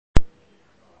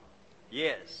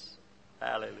Yes.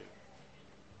 Hallelujah.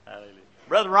 Hallelujah.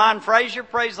 Brother Ron Frazier,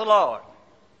 praise the Lord.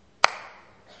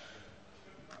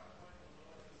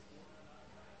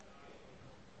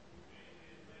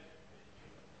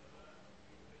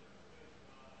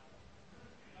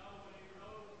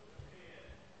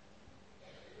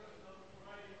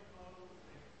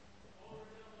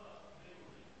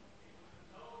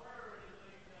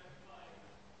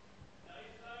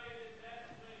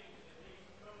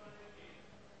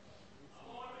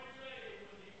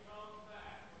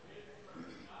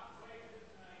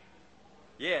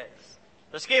 Yes.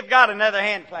 Let's give God another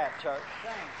hand clap, church.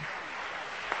 Thanks.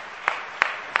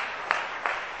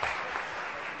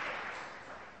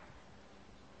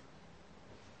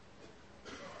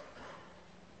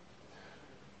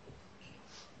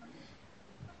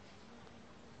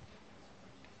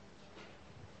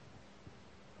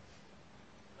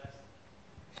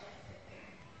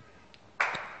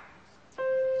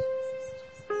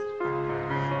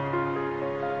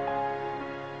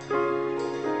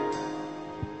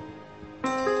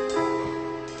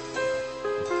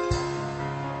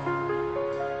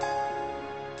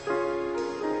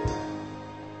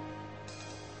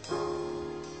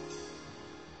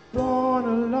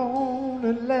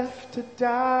 To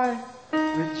die,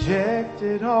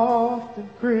 rejected, often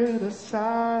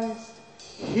criticized,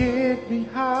 hid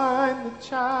behind the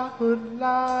childhood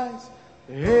lies.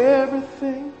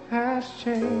 Everything has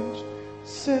changed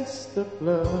since the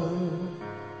blood,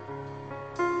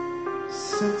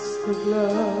 since the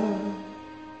blood,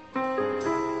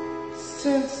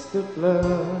 since the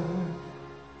blood,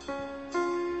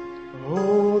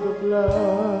 oh the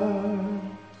blood.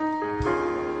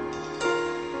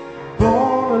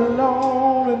 Born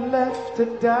alone and left to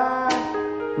die,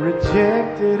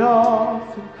 rejected,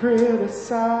 often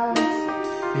criticized,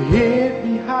 hid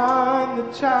behind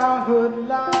the childhood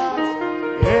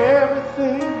lies.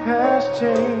 Everything has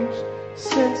changed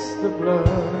since the blood,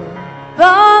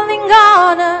 falling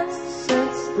on us,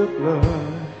 since the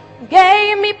blood,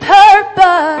 gave me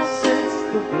purpose,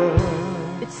 since the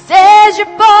blood, it says you're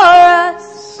for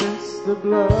us, since the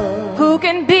blood, who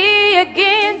can be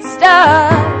against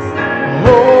us?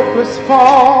 Hope is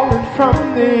falling from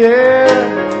the air.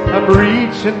 I'm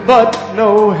reaching but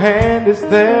no hand is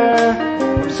there.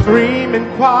 I'm screaming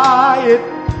quiet,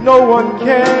 no one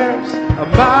cares. I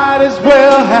might as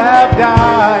well have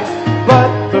died.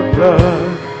 But the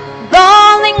blood,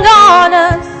 falling on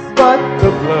us, but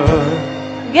the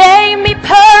blood, gave me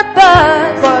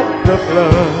purpose, but the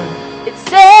blood, it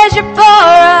says you're for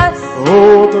us,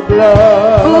 oh the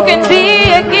blood, who can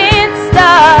be against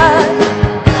us?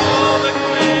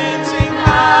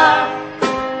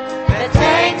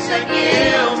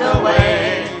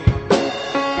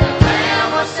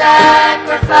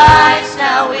 Sacrifice,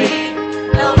 now we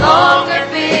no longer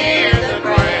fear the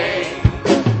grave.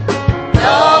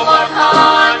 No more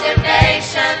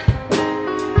condemnation.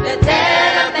 The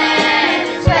debt of man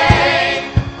is paid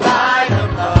by the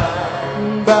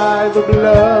blood. By the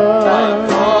blood. But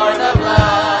for the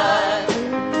blood.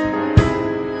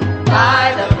 By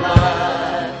the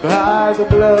blood. By the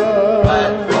blood.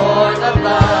 But for the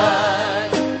blood.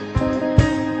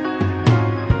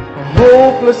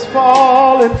 Hopeless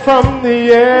falling from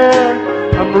the air.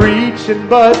 I'm reaching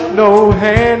but no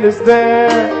hand is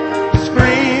there.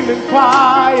 Screaming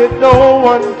quiet, no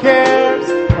one cares.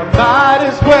 I might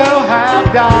as well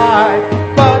have died.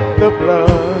 But the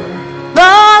blood,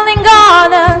 falling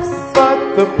on us,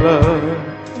 but the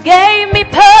blood, gave me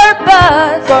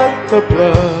purpose, but the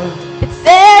blood, it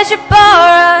says you're for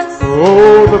us,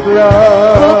 oh the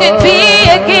blood, who can be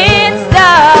against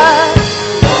us?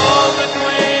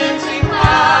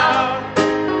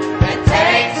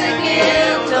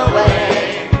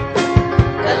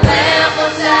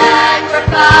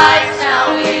 Now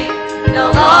we no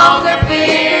longer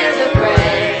fear the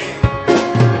grave.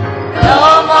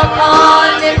 No more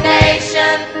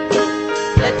condemnation.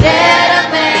 The debt of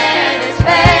man is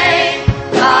paid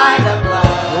by the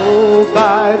blood. Oh,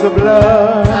 by the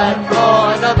blood. But for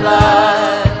the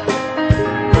blood.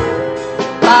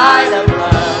 By the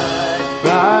blood.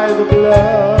 By the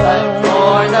blood. But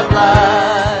for the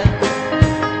blood.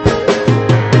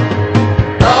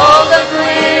 Oh, the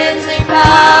cleansing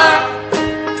power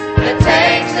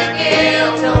takes the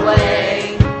guilt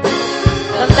away.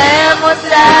 The Lamb was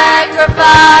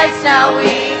sacrificed, now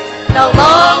we no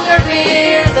longer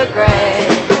fear the grave.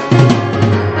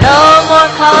 No more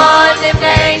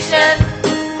condemnation.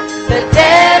 The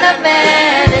debt of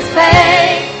man is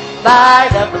paid by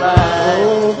the blood.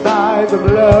 Oh, by the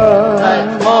blood. But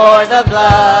for the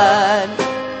blood.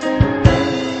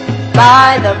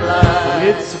 By the blood.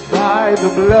 It's by the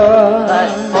blood.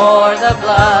 but for the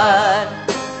blood.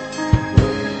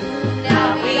 Now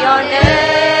we are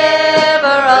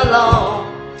never alone.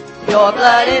 Your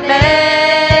blood, it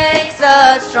makes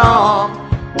us strong.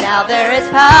 Now there is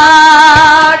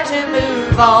power to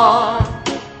move on.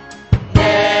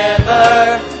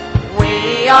 Never,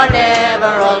 we are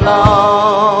never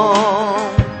alone.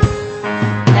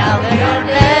 Now we are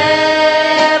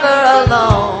never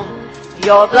alone.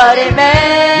 Your blood, it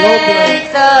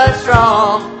makes us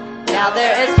strong. Now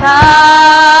there is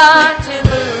power to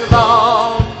move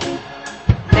on.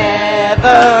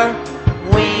 Never,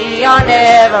 we are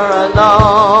never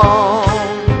alone.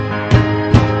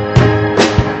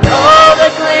 Oh, the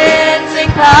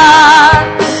cleansing power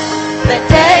that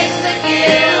takes the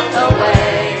guilt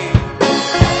away.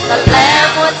 The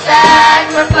Lamb was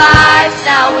sacrificed,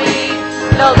 now we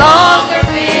no longer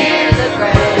fear the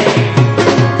grave.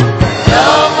 No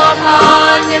more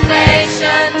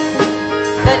condemnation,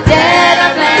 the debt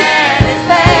of man is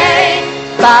paid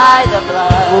by the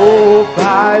blood. Oh,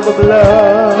 by the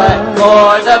blood. But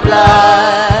for the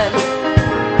blood,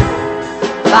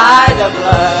 by the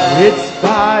blood. It's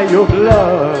by your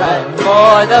blood. But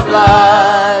for the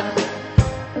blood.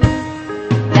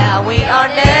 Now we are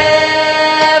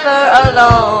never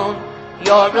alone.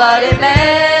 Your blood, it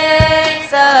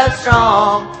makes us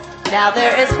strong. Now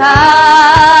there is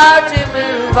power to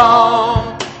move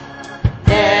on.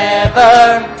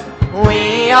 Never,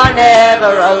 we are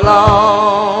never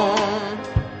alone.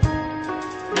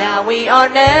 Now we are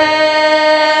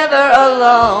never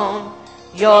alone.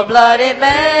 Your blood, it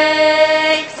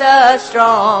makes us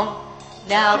strong.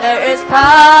 Now there is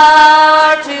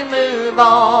power to move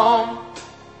on.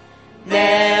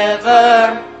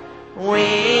 Never,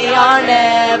 we are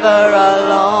never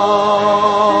alone.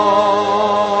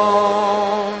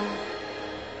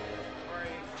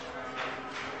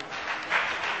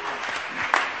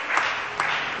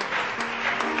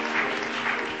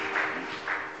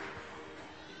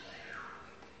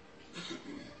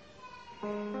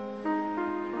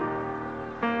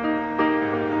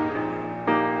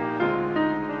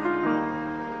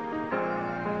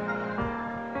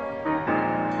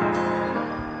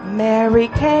 Mary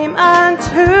came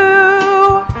unto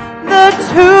the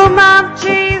tomb of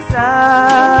Jesus,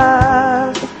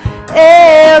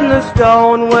 and the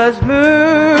stone was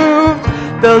moved.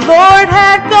 The Lord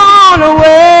had gone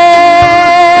away.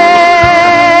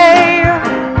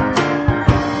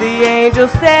 The angel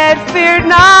said, "Fear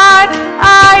not,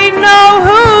 I know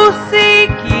who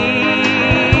seek ye.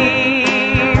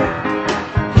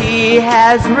 He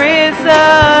has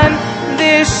risen."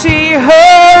 This she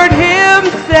heard him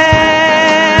say.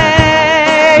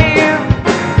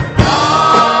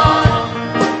 Gone,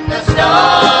 the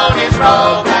stone is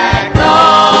rolled back,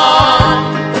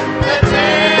 gone, the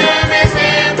tomb is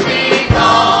empty,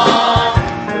 gone,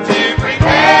 to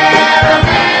prepare a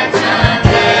mansion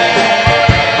there.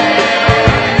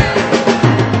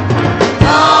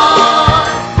 Gone,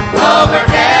 over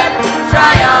death,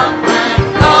 triumphant,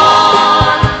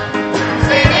 gone,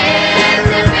 sin is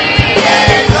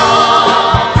defeated,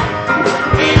 gone,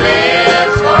 he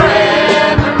lives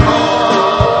forevermore.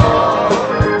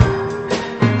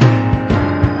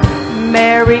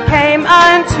 Mary came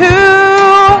unto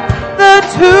the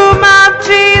tomb of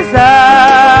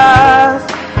Jesus,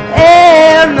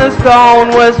 and the stone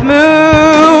was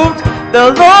moved. The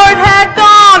Lord had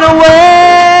gone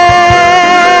away.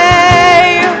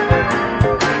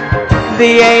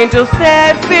 The angel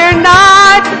said, "Fear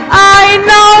not, I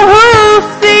know who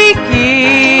seek ye.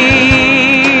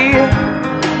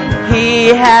 He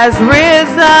has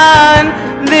risen."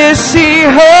 This she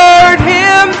heard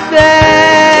him say.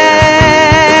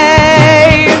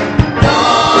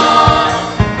 Gone,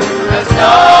 the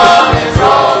stone is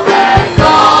rolled back,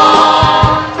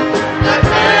 gone, the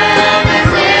tomb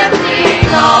is empty,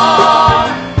 gone,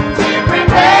 to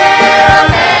prepare a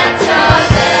mansion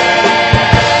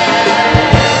there.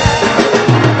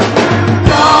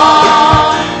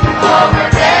 Gone, over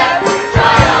death,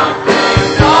 triumphant,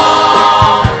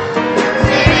 gone,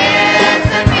 sin is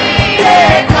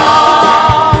defeated,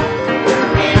 gone,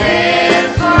 he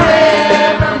lives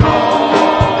forevermore.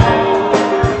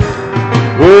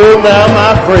 Oh, now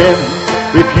my friend,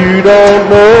 if you don't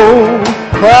know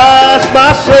Christ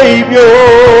my Savior,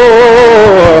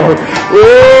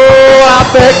 oh, I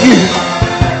beg you,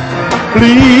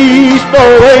 please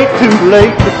don't wait too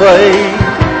late to pray.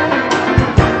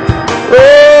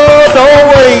 Oh, don't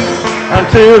wait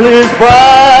until his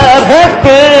bride has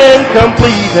been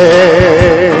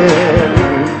completed.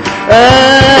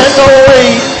 And don't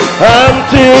wait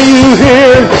until you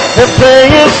hear him say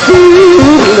it's too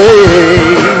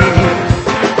late.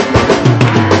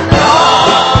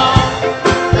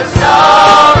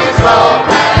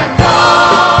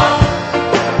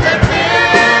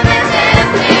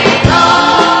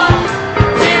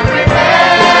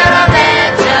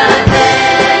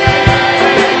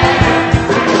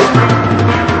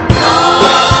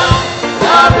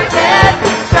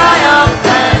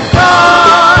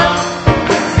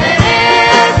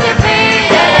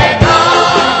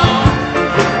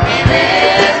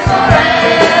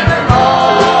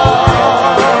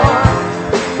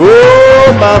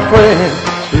 my friend,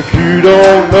 if you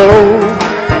don't know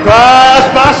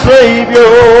Christ my Savior,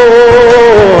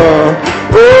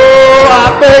 oh, I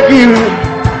beg you,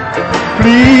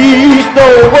 please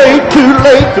don't wait too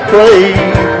late to pray.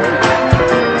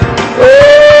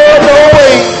 Oh, don't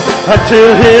wait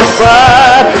until his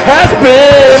bride has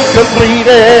been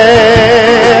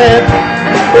completed.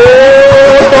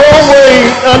 Oh, don't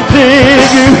wait until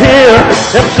you hear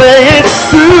them say it's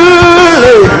too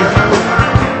late.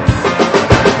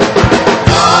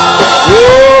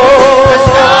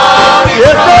 Oh,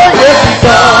 yes, sir, yes, he's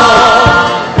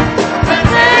gone. The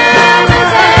tomb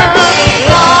is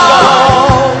empty,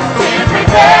 gone. Simply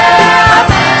tell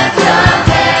men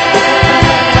today.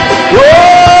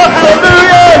 Oh,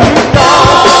 hallelujah, he's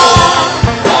gone.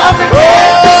 All the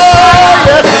Oh,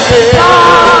 yes, he is.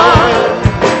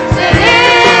 Sin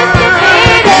is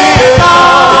defeated,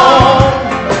 gone.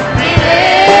 He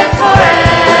lives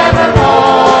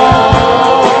forevermore.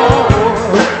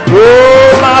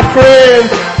 Oh, my friend,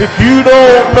 if you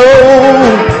don't know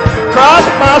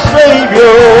Christ my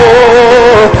Savior,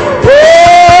 oh, I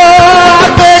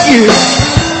beg you,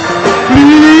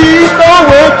 please don't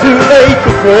wait too late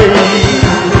to pray.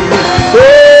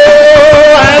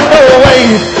 Oh, and don't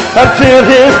wait until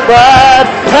his bride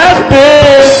has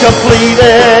been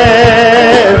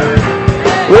completed.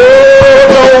 Oh,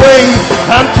 don't wait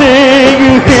until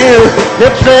you hear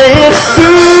him say it's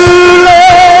too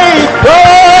late.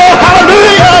 Oh,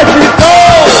 hallelujah, she's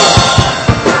gone.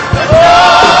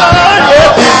 Oh, yes,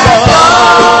 she's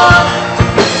gone.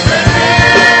 The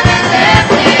tomb is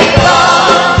empty,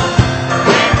 gone.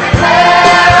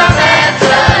 Prepare a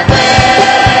mansion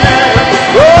there.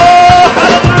 Oh,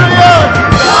 hallelujah.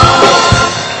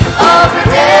 All the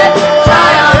dead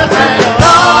triumphant,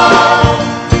 gone.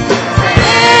 Sin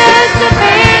is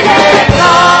defeated,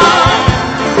 gone.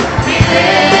 He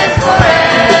lives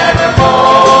forevermore.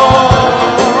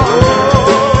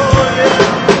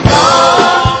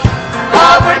 Gone.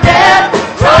 Over death,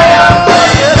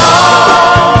 triumphant,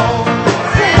 gone.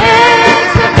 Sin is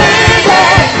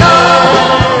defeated,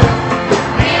 gone.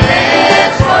 He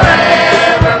lives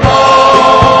forevermore.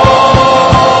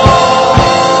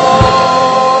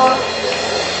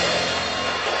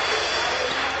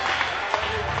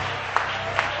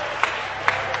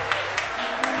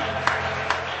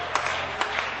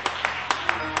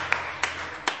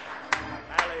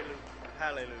 Hallelujah.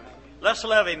 Hallelujah. Let's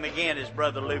love him again as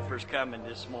Brother Luther's coming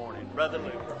this morning. Brother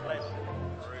Luther, bless him.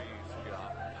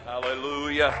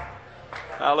 Hallelujah.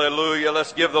 Hallelujah.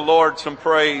 Let's give the Lord some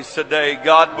praise today.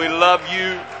 God, we love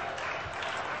you.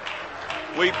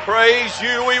 We praise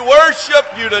you. We worship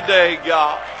you today,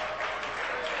 God.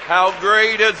 How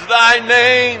great is thy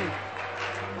name.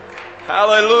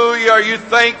 Hallelujah. Are you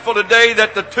thankful today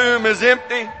that the tomb is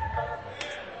empty?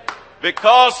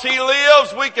 Because he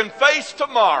lives, we can face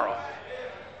tomorrow.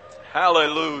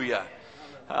 Hallelujah.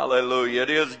 Hallelujah. It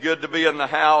is good to be in the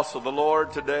house of the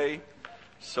Lord today.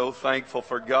 So thankful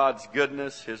for God's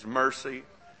goodness, his mercy,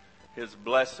 his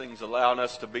blessings, allowing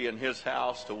us to be in his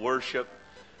house to worship,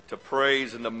 to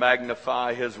praise, and to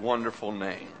magnify his wonderful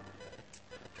name.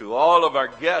 To all of our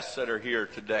guests that are here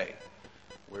today,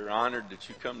 we're honored that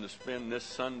you come to spend this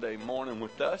Sunday morning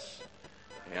with us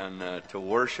and to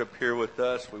worship here with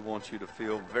us. We want you to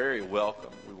feel very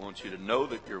welcome. We want you to know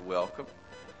that you're welcome.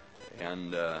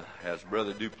 And as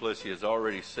Brother Duplessis has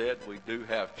already said, we do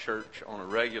have church on a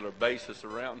regular basis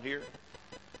around here.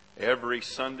 Every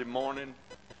Sunday morning,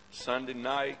 Sunday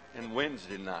night, and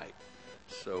Wednesday night.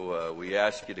 So we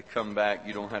ask you to come back.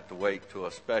 You don't have to wait till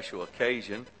a special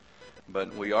occasion.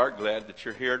 But we are glad that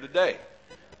you're here today.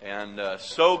 And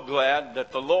so glad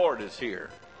that the Lord is here.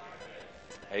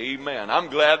 Amen. I'm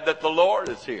glad that the Lord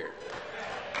is here.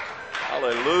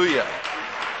 Hallelujah.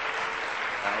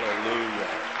 Hallelujah.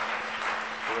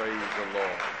 Praise the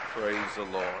Lord. Praise the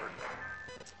Lord.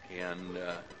 And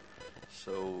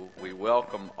so we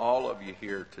welcome all of you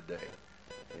here today.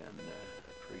 And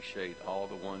appreciate all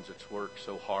the ones that's worked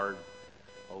so hard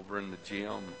over in the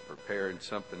gym, preparing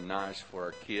something nice for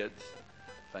our kids.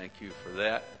 Thank you for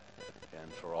that.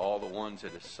 And for all the ones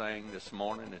that have sang this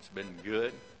morning, it's been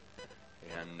good.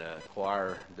 And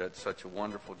choir did such a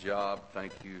wonderful job.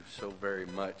 Thank you so very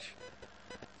much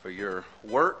for your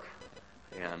work.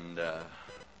 And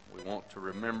we want to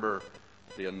remember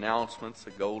the announcements,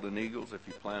 the Golden Eagles. If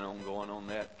you plan on going on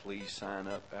that, please sign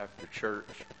up after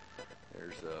church.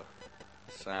 There's a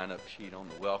sign-up sheet on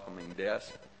the welcoming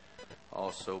desk.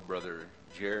 Also, Brother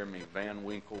Jeremy Van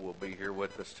Winkle will be here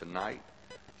with us tonight.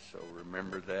 So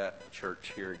remember that.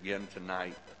 Church here again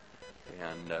tonight.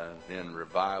 And then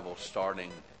revival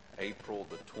starting April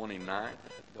the 29th.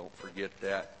 Don't forget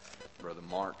that. Brother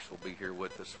Marks will be here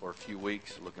with us for a few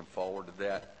weeks. Looking forward to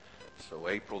that. So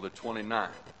April the 29th.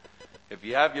 If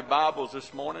you have your Bibles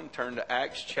this morning, turn to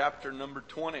Acts chapter number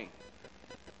 20.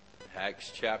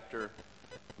 Acts chapter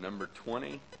number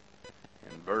 20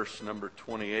 and verse number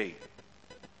 28.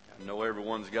 I know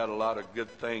everyone's got a lot of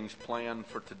good things planned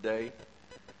for today.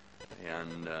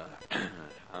 And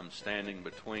I'm standing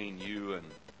between you and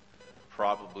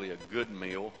probably a good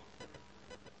meal.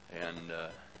 And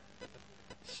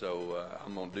so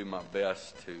I'm going to do my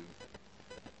best to,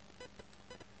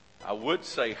 I would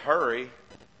say hurry,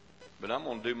 but I'm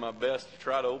going to do my best to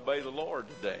try to obey the Lord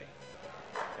today.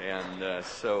 And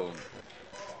so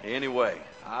anyway,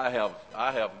 I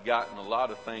have gotten a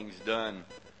lot of things done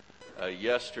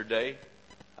yesterday.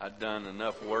 I'd done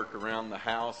enough work around the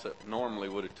house that normally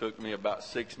would have took me about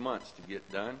 6 months to get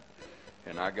done.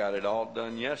 And I got it all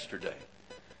done yesterday.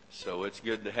 So it's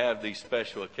good to have these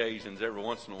special occasions every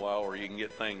once in a while where you can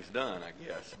get things done, I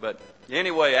guess. But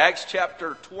anyway, Acts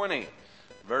chapter 20,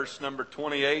 verse number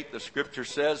 28, the scripture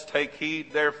says, "Take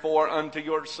heed therefore unto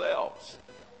yourselves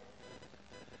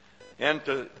and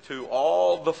to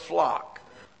all the flock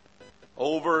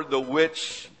over the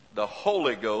which the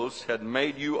Holy Ghost had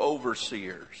made you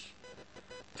overseers,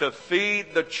 to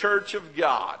feed the church of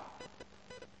God,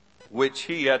 which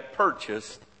he had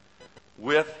purchased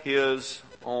with his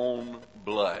own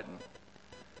blood."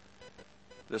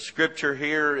 The scripture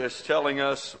here is telling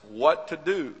us what to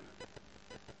do.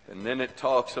 And then it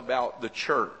talks about the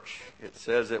church. It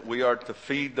says that we are to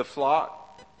feed the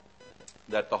flock,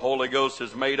 that the Holy Ghost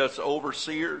has made us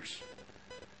overseers,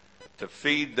 to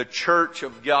feed the church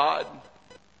of God.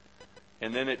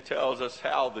 And then it tells us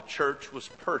how the church was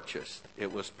purchased.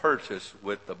 It was purchased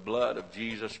with the blood of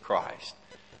Jesus Christ.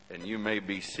 And you may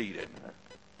be seated.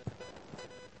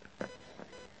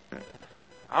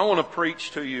 I want to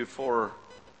preach to you for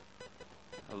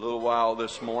a little while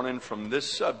this morning from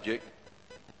this subject,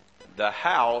 the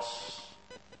house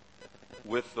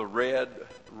with the red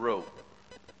rope.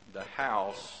 The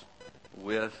house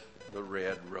with the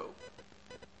red rope.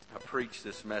 I preached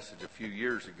this message a few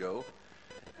years ago.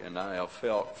 And I have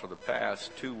felt for the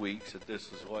past 2 weeks that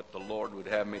this is what the Lord would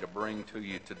have me to bring to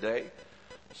you today.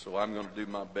 So I'm going to do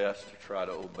my best to try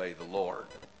to obey the Lord.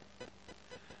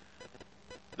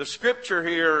 The scripture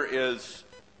here is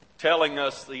telling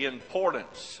us the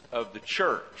importance of the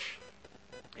church.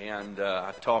 And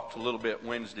I talked a little bit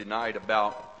Wednesday night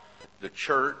about the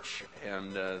church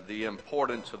and the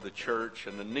importance of the church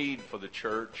and the need for the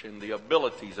church and the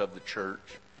abilities of the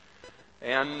church.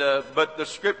 And but the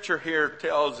scripture here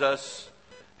tells us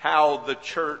how the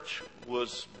church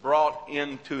was brought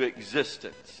into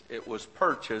existence. It was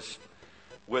purchased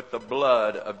with the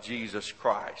blood of Jesus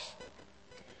Christ.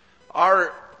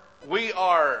 We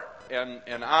are,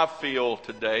 and I feel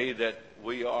today that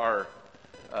we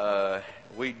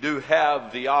do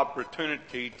have the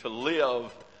opportunity to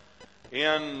live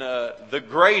in the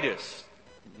greatest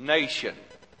nation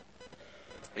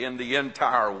in the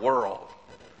entire world.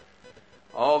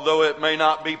 Although it may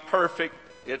not be perfect,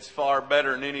 it's far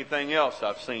better than anything else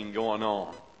I've seen going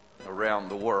on around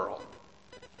the world.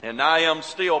 And I am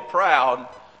still proud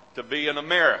to be an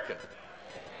American.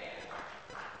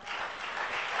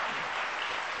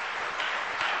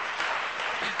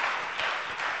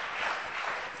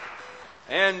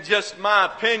 And just my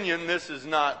opinion, this is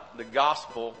not the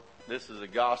gospel. This is the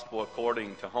gospel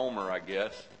according to Homer, I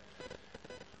guess.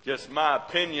 Just my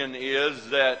opinion is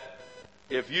that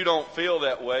if you don't feel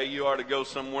that way, you ought to go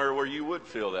somewhere where you would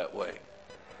feel that way.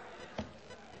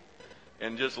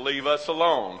 And just leave us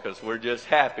alone, because we're just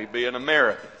happy being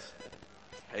Americans.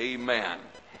 Amen.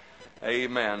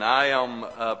 Amen. I am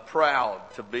proud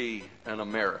to be an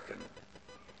American.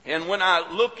 And when I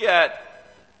look at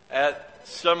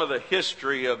some of the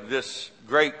history of this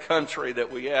great country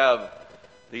that we have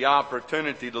the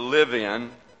opportunity to live in,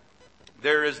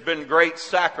 there has been great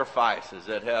sacrifices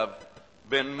that have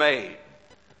been made.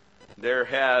 There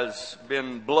has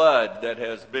been blood that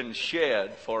has been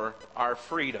shed for our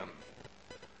freedom.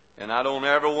 And I don't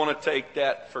ever want to take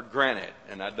that for granted.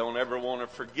 And I don't ever want to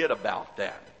forget about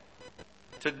that.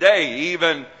 Today,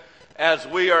 even as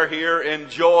we are here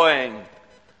enjoying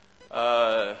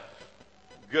a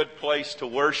good place to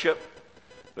worship,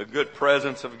 the good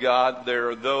presence of God, there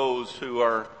are those who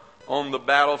are on the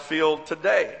battlefield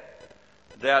today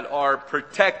that are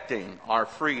protecting our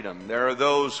freedom. There are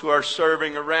those who are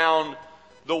serving around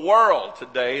the world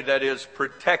today that is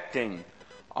protecting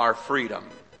our freedom.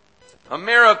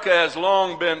 America has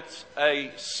long been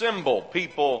a symbol.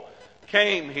 People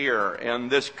came here, and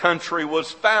this country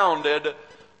was founded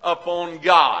upon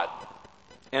God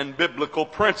and biblical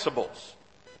principles.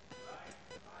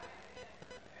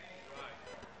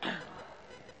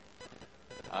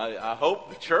 I hope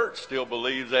the church still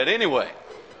believes that anyway.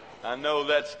 I know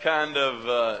that kind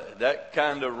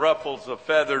of ruffles the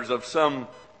feathers of some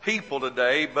people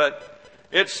today, but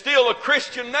it's still a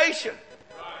Christian nation.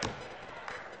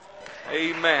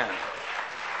 Amen.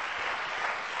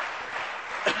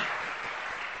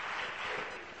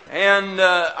 And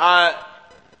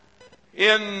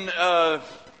in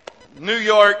New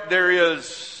York, there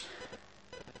is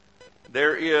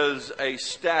a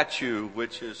statue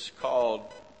which is called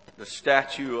the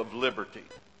Statue of Liberty.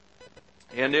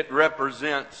 And it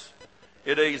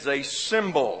is a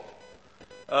symbol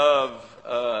of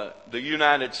the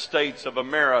United States of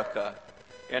America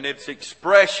and its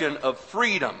expression of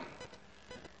freedom.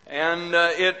 And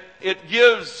it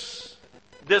gives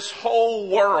this whole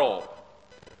world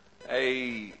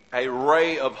a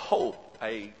ray of hope,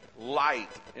 a light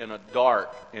in a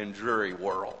dark and dreary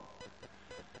world.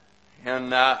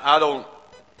 And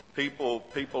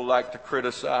people like to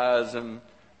criticize, and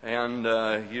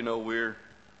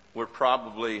we're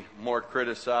probably more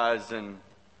criticized than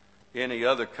any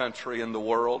other country in the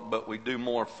world, but we do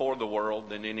more for the world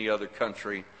than any other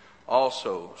country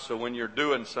also. So when you're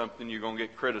doing something, you're going to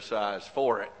get criticized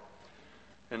for it.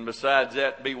 And besides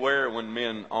that, beware when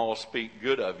men all speak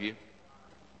good of you.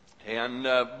 And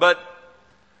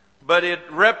but it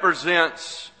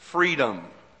represents freedom.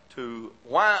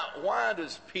 Why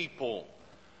does people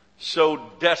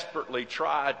so desperately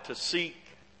try to seek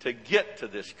to get to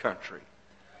this country?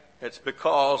 It's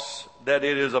because that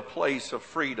it is a place of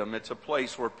freedom. It's a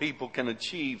place where people can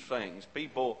achieve things.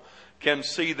 People can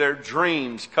see their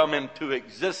dreams come into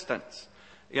existence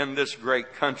in this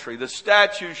great country. The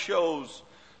statue shows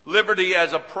liberty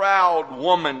as a proud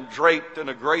woman draped in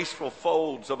the graceful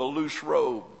folds of a loose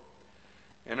robe.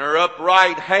 In her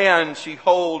upright hand, she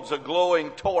holds a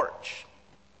glowing torch.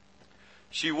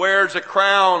 She wears a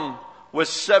crown with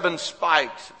 7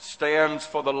 spikes. It stands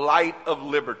for the light of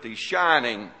liberty,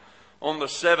 shining on the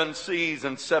 7 seas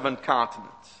and 7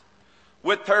 continents.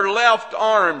 With her left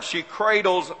arm, she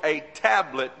cradles a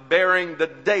tablet bearing the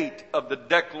date of the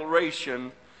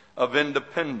Declaration of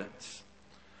Independence.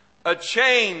 A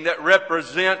chain that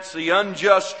represents the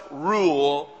unjust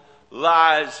rule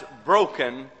lies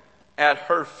broken at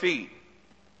her feet.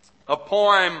 A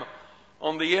poem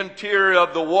on the interior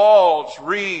of the walls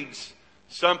reads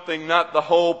something, not the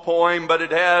whole poem, but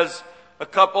it has a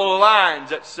couple of lines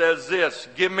that says this: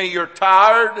 give me your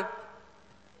tired,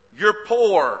 your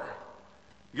poor,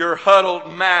 your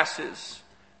huddled masses,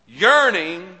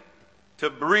 yearning to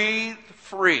breathe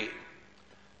free.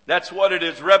 That's what it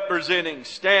is representing,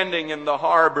 standing in the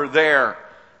harbor there,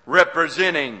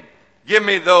 representing. Give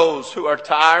me those who are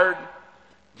tired.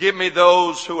 Give me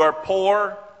those who are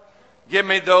poor. Give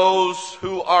me those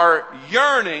who are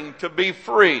yearning to be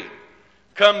free.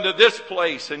 Come to this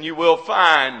place and you will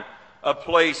find a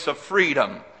place of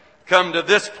freedom. Come to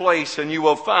this place and you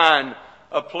will find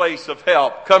a place of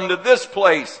help. Come to this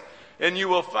place and you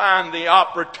will find the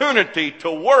opportunity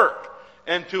to work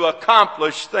and to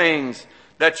accomplish things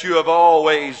that you have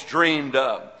always dreamed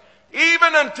of.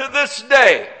 Even unto this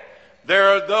day, there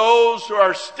are those who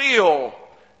are still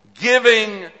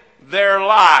giving their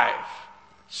life,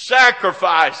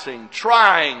 sacrificing,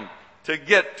 trying to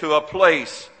get to a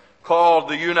place called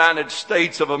the United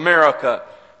States of America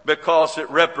because it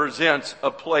represents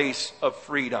a place of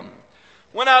freedom.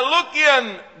 When I look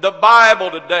in the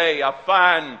Bible today, I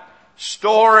find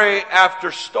story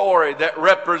after story that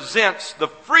represents the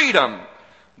freedom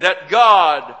that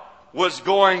God was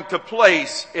going to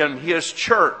place in His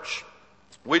church.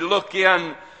 We look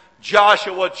in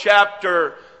Joshua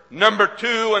chapter number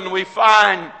 2 and we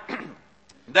find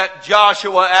that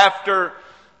Joshua, after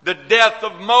the death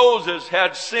of Moses,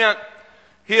 had sent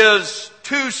his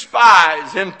 2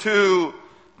 spies into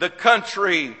the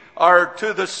country or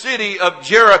to the city of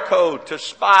Jericho to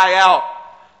spy out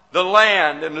the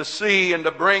land and the sea and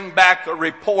to bring back a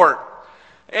report.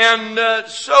 And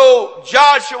so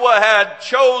Joshua had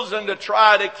chosen to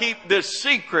try to keep this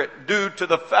secret due to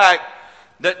the fact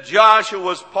that Joshua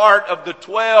was part of the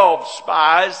 12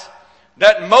 spies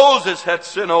that Moses had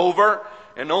sent over,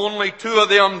 and only 2 of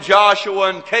them, Joshua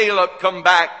and Caleb, come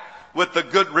back with a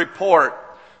good report.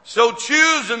 So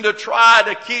choosing to try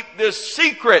to keep this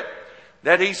secret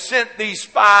that he sent these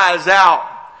spies out,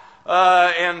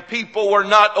 and people were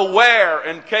not aware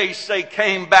in case they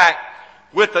came back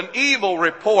with an evil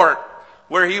report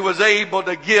where he was able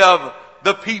to give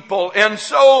the people. And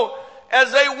so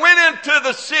as they went into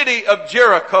the city of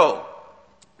Jericho,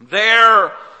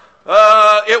 there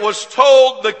it was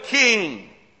told the king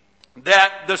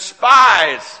that the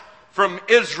spies from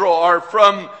Israel or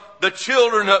from the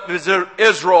children of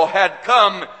Israel had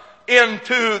come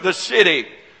into the city.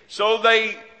 So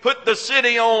they put the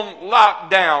city on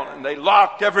lockdown and they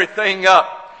locked everything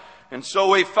up. And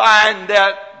so we find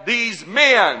that these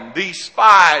men, these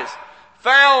spies,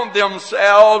 found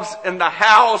themselves in the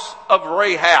house of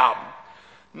Rahab.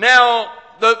 Now,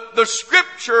 the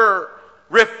scripture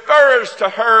refers to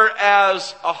her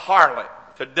as a harlot.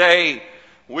 Today,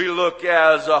 we look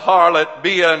as a harlot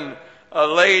being a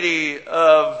lady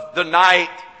of the night.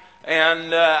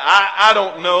 And I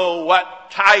don't know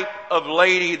what type of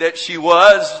lady that she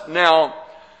was. Now,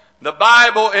 the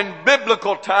Bible in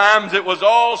biblical times, it was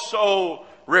also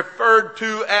referred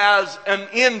to as an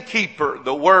innkeeper.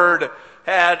 The word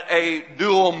had a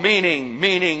dual meaning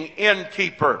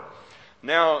innkeeper.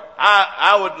 Now,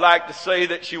 I would like to say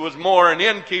that she was more an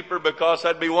innkeeper because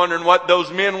I'd be wondering what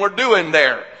those men were doing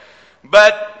there.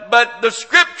 But the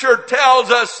scripture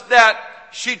tells us that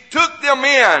she took them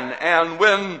in, and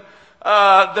when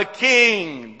the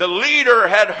king, the leader,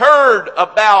 had heard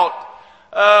about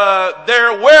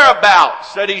their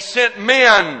whereabouts, that he sent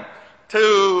men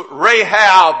to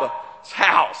Rahab's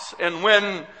house. And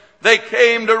when they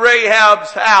came to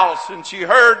Rahab's house and she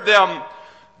heard them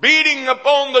beating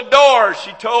upon the door,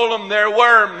 she told them there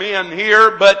were men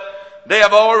here, but they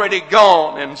have already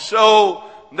gone. And so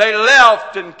they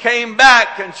left and came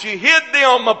back, and she hid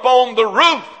them upon the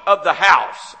roof of the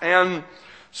house. And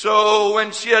so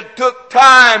when she had took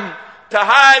time to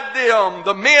hide them,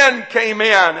 the men came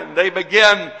in and they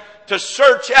began to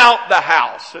search out the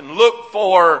house and look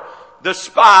for the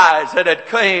spies that had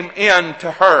came in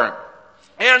to her.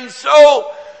 And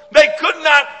so they could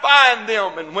not find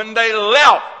them. And when they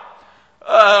left,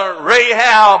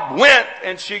 Rahab went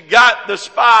and she got the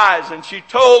spies and she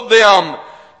told them,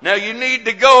 now you need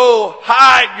to go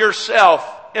hide yourself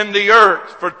in the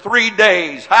earth for 3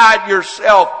 days. Hide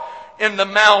yourself in the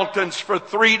mountains for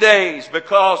 3 days,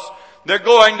 because they're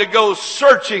going to go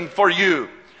searching for you.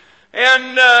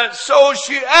 And so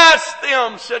she asked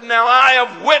them, said, now I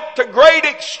have went to great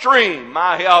extreme.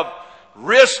 I have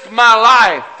risked my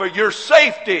life for your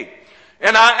safety.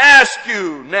 And I ask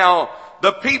you, now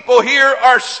the people here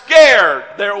are scared.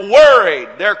 They're worried.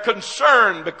 They're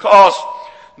concerned because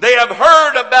they have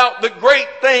heard about the great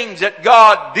things that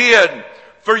God did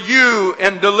for you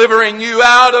in delivering you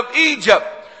out of Egypt.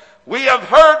 We have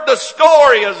heard the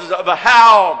stories of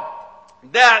how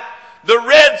that the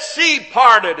Red Sea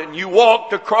parted and you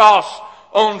walked across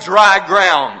on dry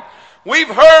ground. We've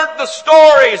heard the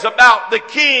stories about the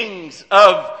kings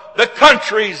of the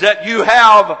countries that you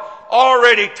have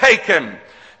already taken.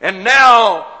 And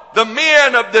now the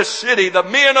men of this city, the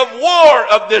men of war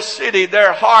of this city,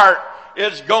 their heart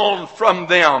is gone from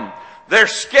them. They're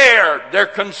scared, they're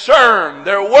concerned,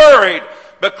 they're worried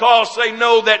because they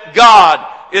know that God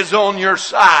is on your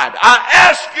side. I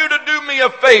ask you to do me a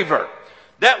favor,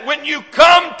 that when you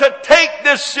come to take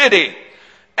this city,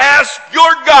 ask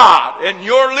your God and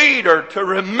your leader to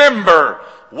remember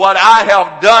what I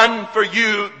have done for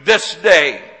you this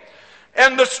day.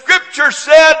 And the scripture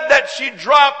said that she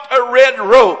dropped a red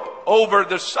rope over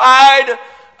the side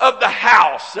of the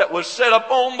house that was set up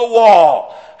on the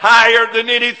wall, higher than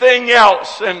anything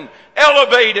else, and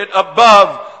elevated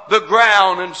above the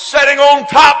ground, and setting on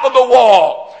top of the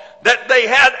wall, that they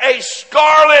had a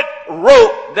scarlet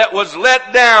rope that was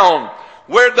let down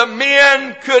where the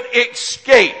men could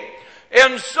escape.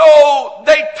 And so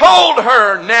they told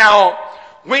her, now,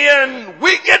 when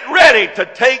we get ready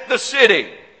to take the city,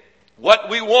 what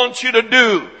we want you to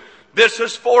do, this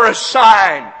is for a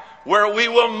sign where we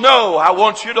will know. I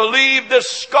want you to leave this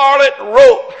scarlet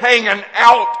rope hanging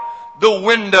out the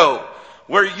window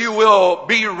where you will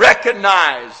be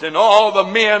recognized, and all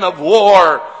the men of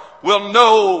war will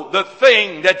know the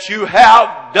thing that you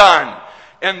have done.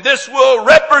 And this will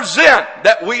represent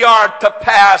that we are to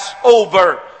pass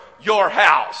over your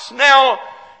house. Now,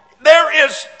 there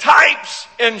is types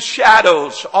and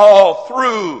shadows all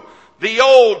through the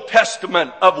Old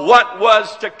Testament of what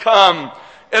was to come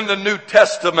in the New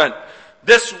Testament.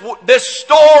 This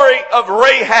story of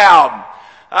Rahab,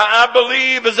 I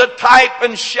believe, is a type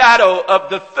and shadow of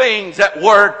the things that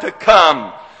were to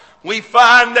come. We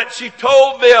find that she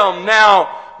told them,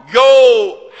 now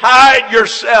go hide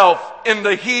yourself in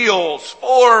the hills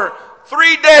for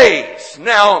 3 days.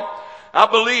 Now, I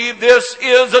believe this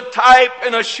is a type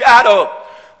and a shadow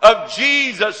of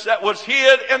Jesus that was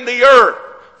hid in the earth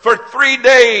for 3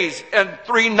 days and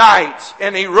 3 nights,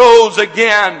 and he rose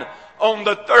again on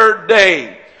the 3rd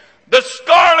day. The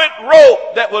scarlet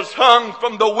rope that was hung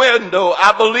from the window,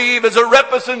 I believe, is a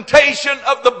representation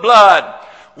of the blood,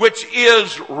 which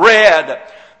is red.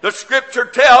 The Scripture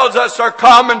tells us, our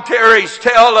commentaries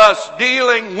tell us,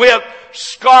 dealing with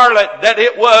scarlet, that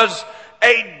it was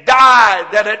a dye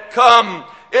that had come.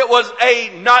 It was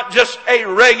not just a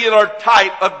regular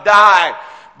type of dye,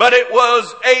 but it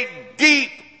was a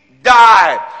deep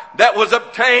dye that was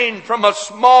obtained from a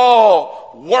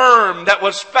small worm that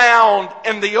was found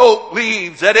in the oak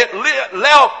leaves, that it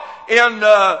left in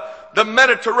the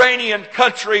Mediterranean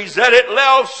countries, that it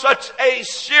left such a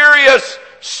serious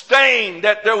stain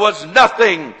that there was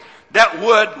nothing that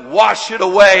would wash it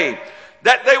away.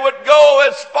 That they would go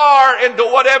as far into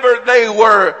whatever they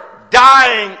were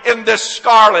dyeing in this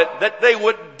scarlet, that they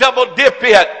would double dip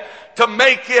it to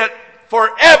make it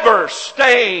forever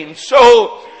stained.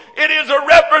 So it is a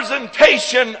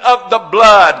representation of the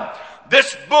blood.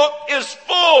 This book is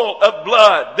full of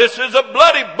blood. This is a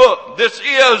bloody book. This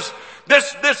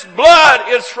blood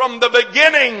is from the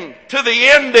beginning to the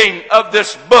ending of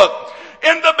this book.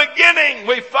 In the beginning,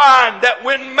 we find that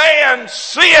when man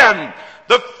sinned,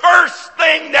 the first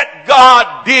thing that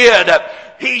God did,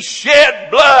 He shed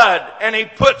blood and He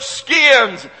put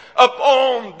skins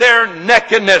upon their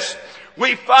nakedness.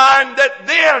 We find that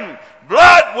then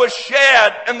blood was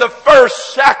shed in the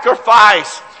first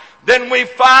sacrifice. Then we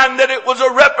find that it was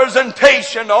a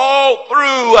representation all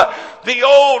through the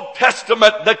Old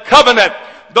Testament, the covenant,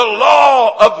 the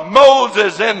law of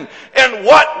Moses, and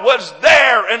what was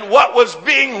there and what was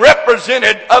being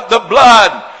represented of the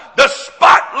blood. The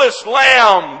spotless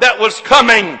lamb that was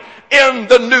coming in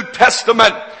the New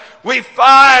Testament. We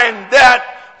find that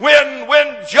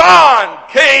when John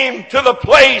came to the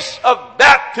place of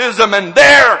baptism, and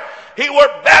there he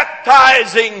were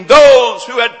baptizing those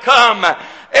who had come,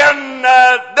 and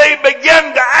they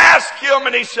began to ask him,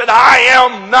 and he said, I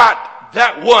am not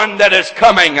that one that is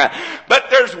coming, but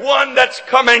there's one that's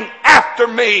coming after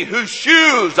me, whose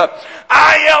shoes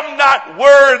I am not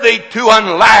worthy to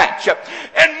unlatch.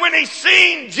 And when he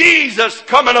seen Jesus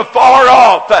coming afar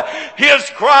off, his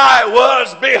cry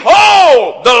was,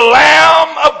 Behold, the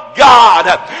Lamb of God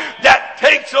that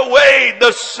takes away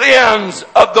the sins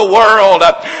of the world.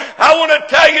 I want to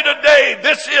tell you today,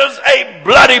 this is a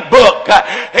bloody book.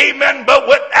 Amen. But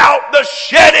without the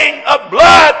shedding of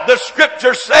blood, the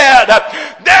Scripture said,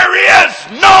 there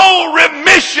is no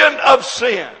remission of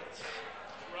sins.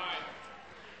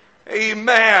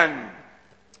 Amen.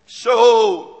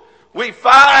 So we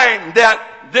find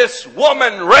that this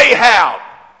woman, Rahab,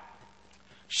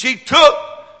 she took,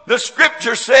 the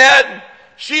Scripture said,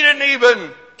 she didn't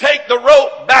even take the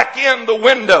rope back in the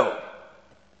window,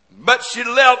 but she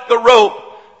left the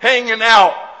rope hanging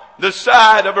out the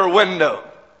side of her window.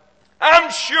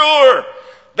 I'm sure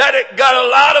that it got a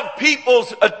lot of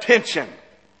people's attention.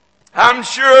 I'm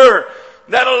sure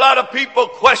that a lot of people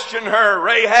questioned her.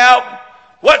 Rahab,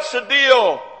 what's the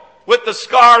deal with the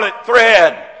scarlet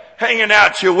thread hanging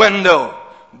out your window,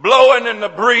 blowing in the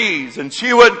breeze? And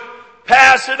she would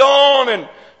pass it on and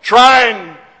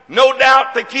trying, no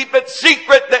doubt, to keep it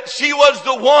secret that she was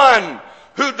the one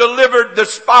who delivered the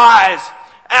spies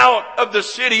out of the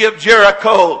city of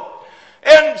Jericho.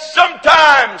 And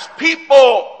sometimes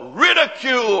people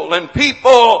ridicule and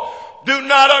people do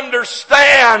not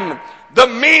understand the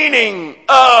meaning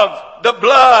of the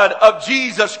blood of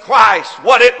Jesus Christ,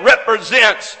 what it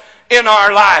represents in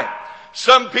our life.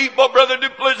 Some people, Brother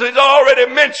Duplessis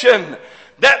already mentioned,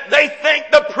 that they think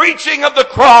the preaching of the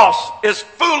cross is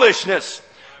foolishness.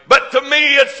 But to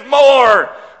me, it's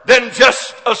more than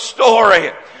just a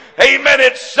story. Amen.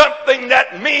 It's something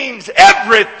that means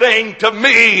everything to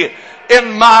me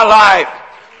in my life.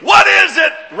 What is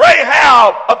it,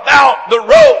 Rahab, about the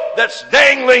rope that's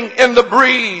dangling in the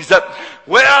breeze?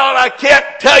 Well, I can't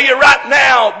tell you right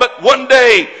now, but one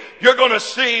day you're going to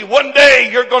see. One day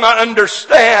you're going to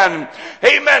understand.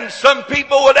 Amen. Some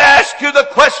people would ask you the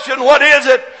question, what is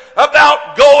it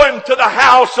about going to the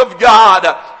house of God?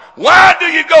 Why do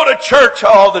you go to church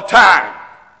all the time?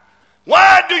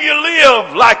 Why do you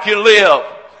live like you live?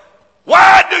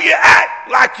 Why do you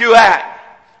act like you act?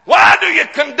 Why do you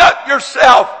conduct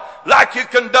yourself like you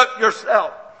conduct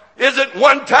yourself? Is it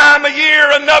one time a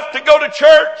year enough to go to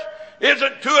church? Is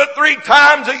it 2 or 3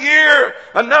 times a year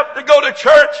enough to go to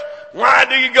church? Why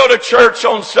do you go to church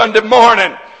on Sunday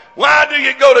morning? Why do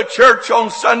you go to church on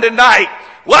Sunday night?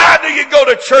 Why do you go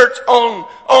to church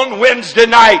on Wednesday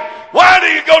night? Why do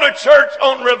you go to church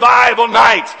on revival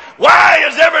nights? Why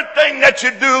is everything that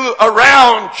you do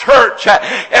around church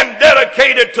and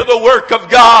dedicated to the work of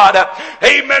God?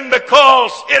 Amen.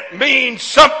 Because it means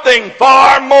something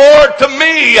far more to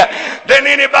me than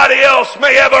anybody else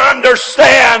may ever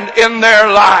understand in their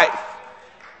life.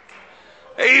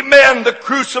 Amen. The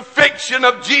crucifixion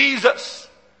of Jesus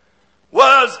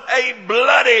was a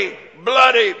bloody,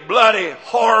 bloody, bloody,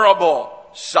 horrible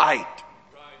sight.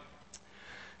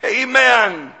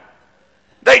 Amen.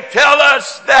 They tell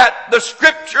us that the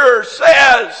Scripture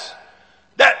says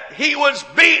that he was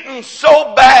beaten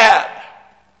so bad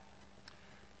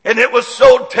and it was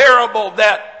so terrible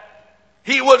that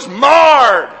he was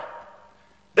marred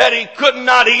that he could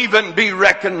not even be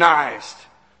recognized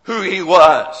who he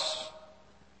was.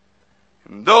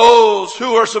 And those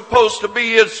who are supposed to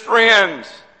be his friends,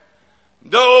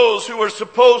 those who were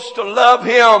supposed to love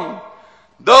him,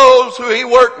 those who he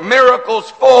worked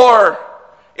miracles for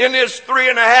in his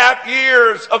 3.5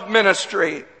 years of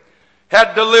ministry,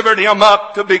 had delivered him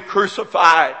up to be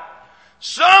crucified.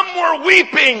 Some were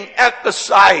weeping at the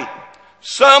sight.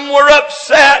 Some were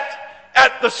upset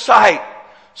at the sight.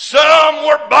 Some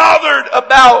were bothered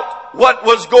about what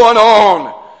was going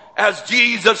on as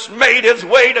Jesus made his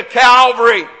way to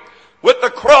Calvary with the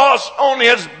cross on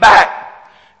his back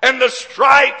and the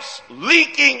stripes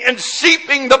leaking and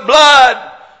seeping the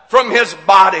blood from his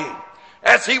body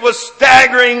as he was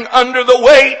staggering under the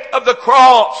weight of the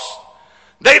cross.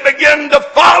 They began to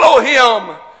follow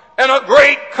him, and a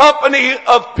great company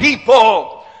of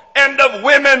people and of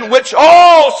women which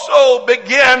also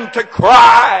began to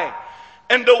cry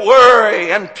and to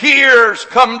worry, and tears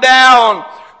come down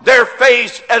their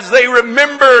face as they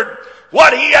remembered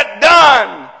what he had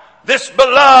done. This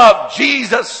beloved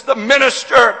Jesus, the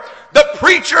minister, the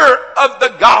preacher of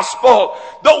the gospel,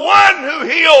 the one who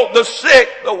healed the sick,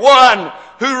 the one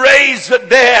who raised the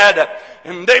dead.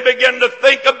 And they began to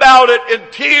think about it,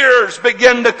 and tears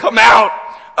began to come out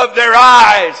of their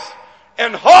eyes,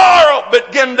 and horror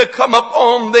began to come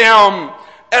upon them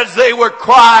as they were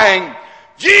crying.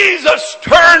 Jesus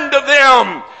turned to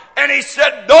them and he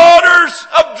said, "Daughters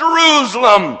of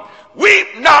Jerusalem,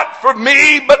 weep not for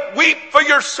me, but weep for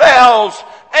yourselves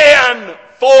and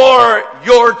for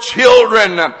your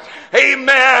children."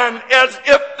 Amen. As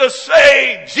if to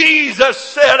say, Jesus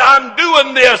said, "I'm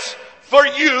doing this for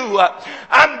you.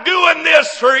 I'm doing this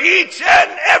for each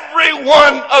and every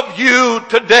one of you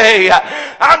today.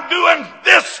 I'm doing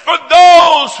this for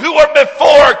those who were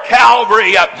before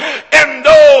Calvary and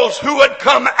those who would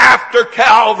come after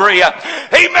Calvary."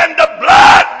 Amen. The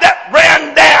blood that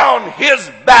ran down his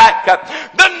back,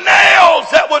 the nails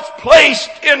that was placed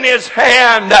in his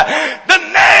hand, the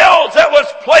nails that was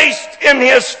placed in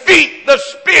his feet, the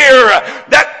spear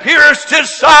that pierced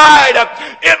his side,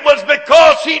 it was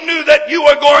because he knew that you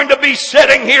were going to be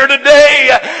sitting here today,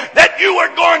 that you were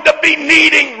going to be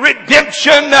needing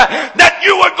redemption, that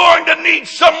you were going to need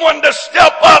someone to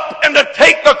step up and to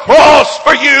take the cross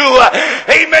for you.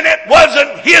 Amen. It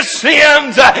wasn't his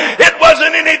sins. It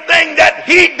wasn't anything that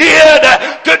he did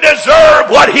to deserve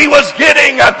what he was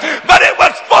getting, but it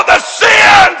was for the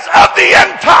sins of the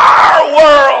entire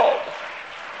world.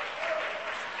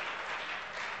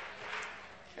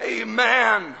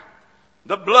 Amen.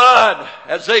 The blood,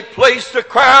 as they placed a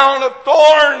crown of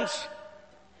thorns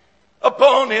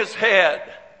upon his head,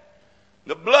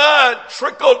 the blood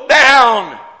trickled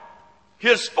down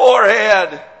his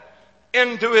forehead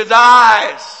into his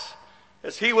eyes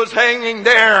as he was hanging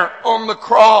there on the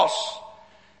cross.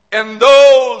 And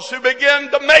those who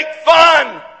began to make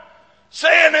fun,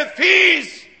 saying, "If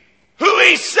he's who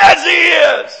he says he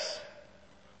is,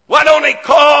 why don't he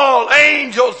call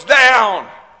angels down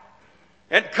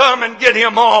and come and get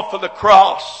him off of the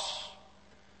cross?"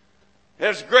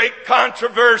 There's great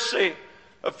controversy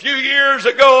a few years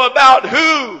ago about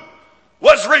who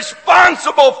was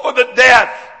responsible for the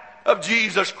death of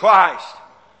Jesus Christ.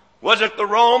 Was it the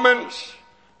Romans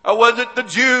or was it the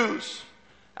Jews?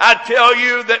 I tell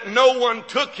you that no one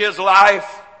took his life.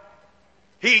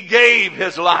 He gave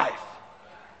his life,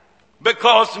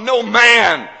 because no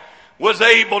man was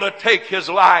able to take his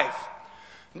life.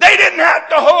 They didn't have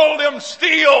to hold him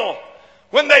still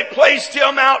when they placed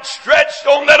him outstretched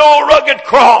on that old rugged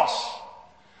cross,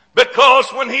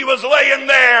 because when he was laying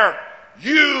there,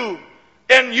 you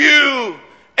and you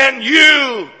and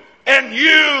you and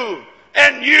you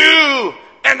and you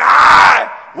and I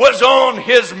was on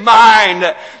his mind.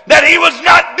 That he was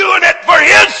not doing it for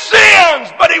his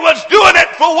sins, but he was doing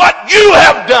it for what you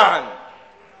have done.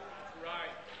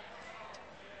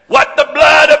 What the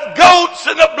blood of goats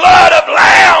and the blood of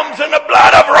lambs and the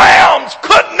blood of rams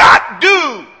could not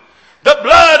do, the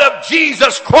blood of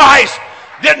Jesus Christ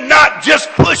did not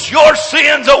just push your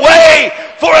sins away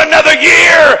for another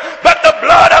year, but the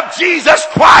blood of Jesus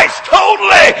Christ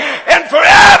totally and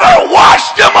forever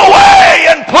washed them away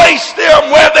and placed them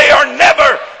where they are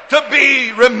never to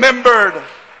be remembered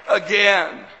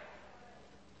again.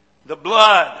 The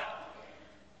blood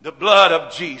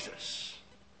of Jesus.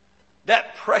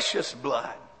 That precious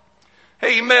blood.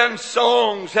 Amen.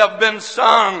 Songs have been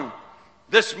sung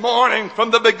this morning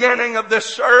from the beginning of this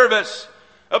service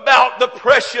about the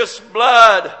precious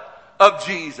blood of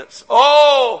Jesus.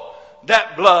 Oh,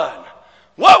 that blood.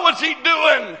 What was He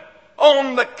doing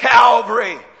on the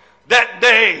Calvary that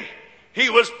day? He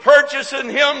was purchasing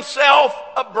Himself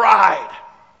a bride.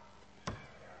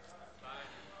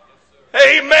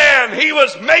 Amen. He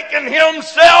was making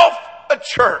Himself a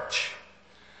church.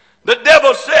 The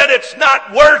devil said it's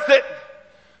not worth it.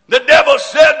 The devil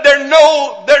said they're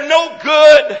no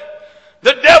good.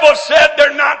 The devil said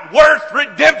they're not worth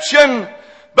redemption.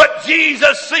 But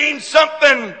Jesus seen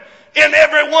something in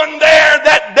everyone there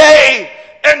that day.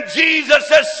 And Jesus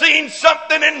has seen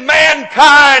something in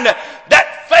mankind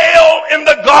that failed in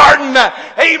the garden.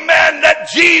 Amen. That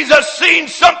Jesus seen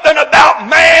something about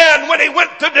man when He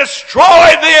went to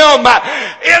destroy them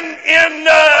in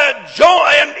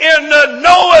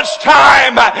Noah's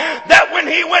time. That when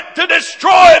He went to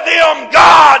destroy them,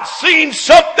 God seen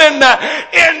something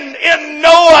in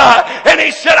Noah. And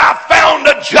He said, I found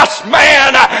a just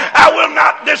man. I will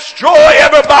not destroy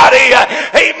everybody.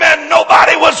 Amen.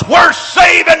 Nobody was worth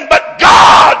saving, but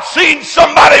God seen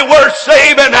somebody worth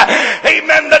saving.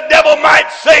 Amen. The devil might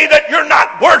say that you're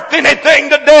not worth anything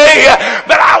today,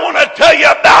 but I want to tell you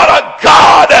about a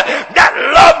God that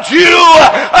loved you,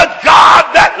 a God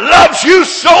that loves you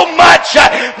so much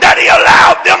that He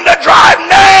allowed them to drive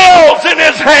nails in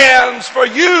His hands for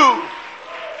you.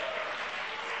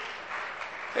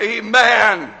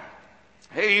 Amen.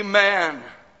 Amen.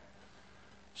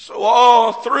 So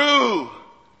all through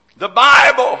the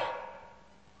Bible,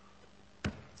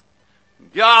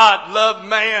 God loved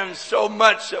man so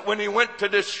much that when He went to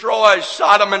destroy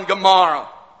Sodom and Gomorrah,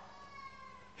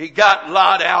 He got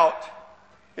Lot out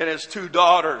and his 2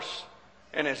 daughters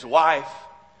and his wife.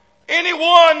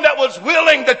 Anyone that was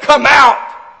willing to come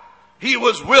out, He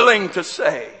was willing to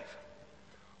save.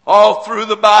 All through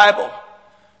the Bible,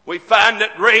 we find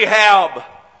that Rahab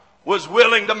was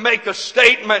willing to make a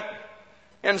statement.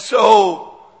 And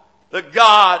so the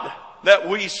God that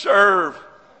we serve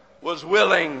was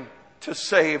willing to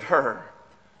save her.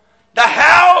 The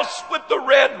house with the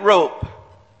red rope.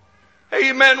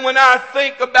 Amen. When I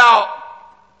think about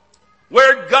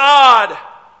where God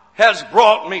has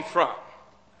brought me from,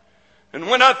 and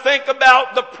when I think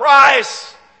about the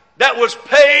price that was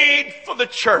paid for the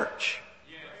church,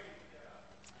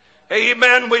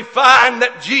 amen, we find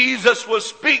that Jesus was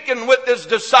speaking with His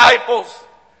disciples,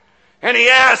 and He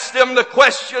asked them the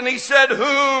question. He said,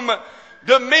 whom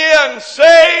do men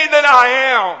say that I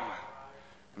am?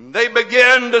 And they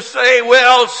began to say,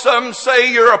 well, some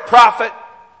say you're a prophet.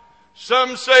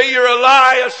 Some say you're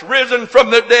Elias risen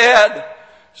from the dead.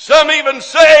 Some even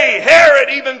say, Herod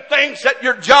even thinks that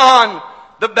you're John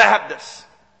the Baptist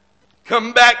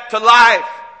come back to life.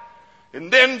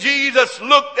 And then Jesus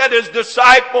looked at His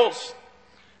disciples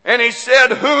and He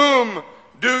said, whom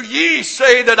do ye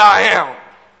say that I am?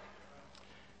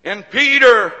 And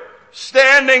Peter,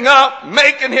 standing up,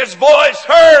 making his voice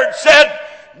heard, said,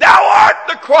 Thou art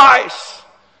the Christ,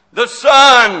 the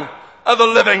Son of the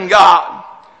living God.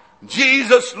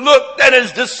 Jesus looked at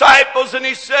His disciples and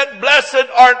He said, Blessed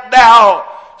art thou,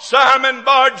 Simon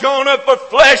Bar-Jonah, for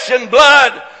flesh and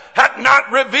blood hath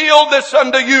not revealed this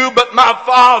unto you, but my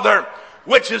Father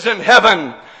which is in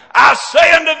heaven. I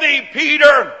say unto thee,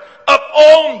 Peter,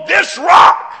 upon this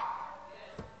rock,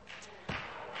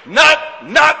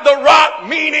 not the rock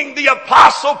meaning the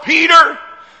Apostle Peter,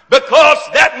 because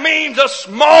that means a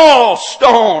small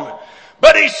stone.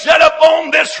 But he said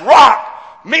upon this rock,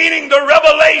 meaning the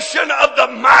revelation of the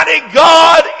mighty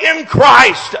God in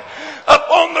Christ,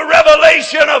 upon the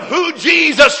revelation of who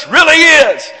Jesus really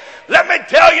is. Let me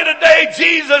tell you today,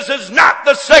 Jesus is not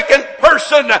the second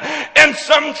person in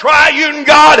some triune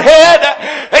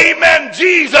Godhead. Amen.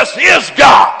 Jesus is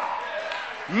God,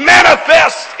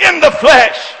 manifest in the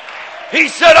flesh. He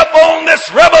said, upon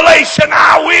this revelation,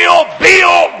 I will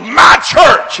build my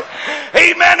church.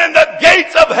 Amen. And the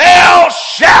gates of hell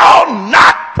shall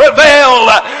not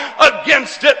prevail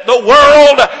against it. The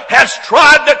world has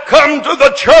tried to come to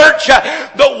the church.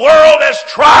 The world has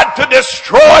tried to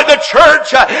destroy the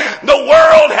church. The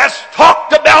world has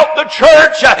talked about the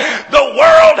church. The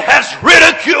world has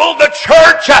ridiculed the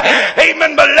church.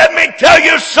 Amen. But let me tell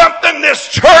you something. This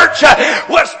church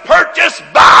was purchased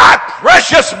by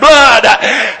precious blood.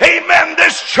 Amen.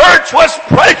 This church was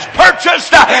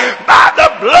purchased by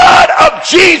the blood of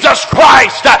Jesus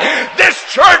Christ. This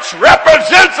church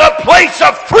represents a place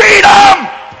of freedom.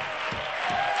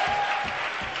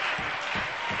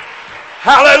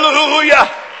 Hallelujah.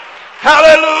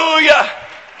 Hallelujah.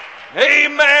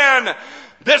 Amen.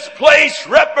 This place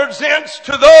represents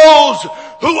to those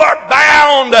who are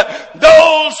bound,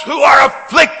 those who are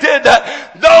afflicted,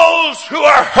 those who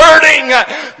are hurting,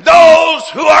 those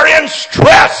who are in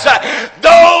stress,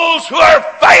 those who are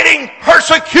fighting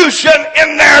persecution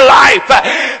in their life.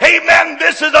 Amen.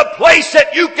 This is a place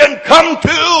that you can come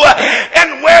to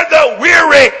and where the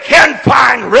weary can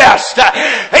find rest.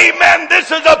 Amen.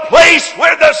 This is a place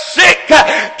where the sick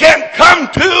can come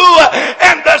to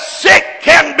and the sick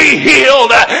can be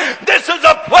healed. This is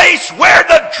a place where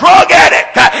the drug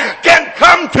addict can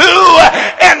come to,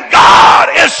 and God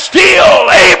is still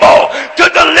able to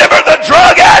deliver the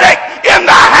drug addict in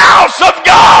the house of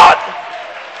God.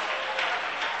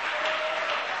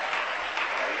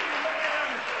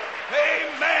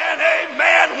 Amen,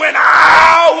 amen. When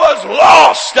I was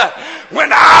lost,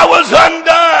 when I was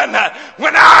undone,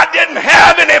 when I didn't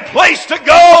have any place to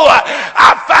go,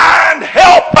 I find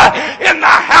help in the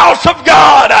house of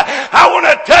God. I want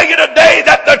to tell you today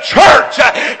that the church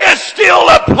is still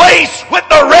a place with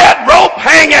the red rope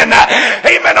hanging.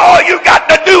 Amen. All you got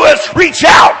to do is reach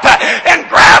out and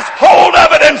grasp hold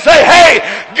of it and say, hey,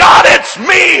 God, it's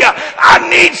me. I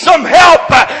need some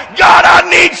help. God, I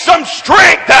need some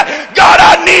strength. God,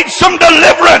 I need some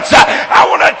deliverance. I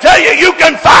want to tell you, you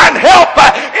can find help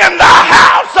in the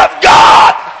house of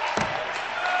God.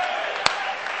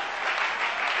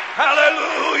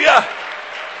 Hallelujah.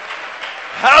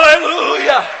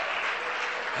 Hallelujah.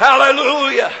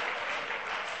 Hallelujah.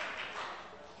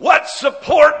 What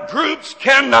support groups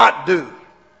cannot do.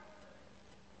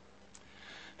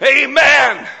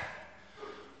 Amen.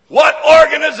 What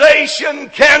organization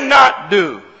cannot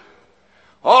do.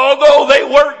 Although they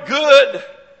work good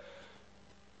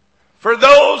for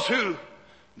those who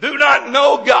do not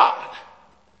know God.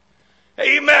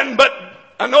 Amen. But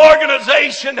an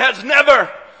organization has never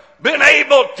been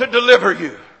able to deliver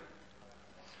you.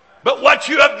 But what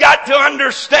you have got to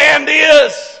understand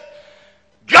is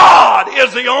God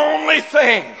is the only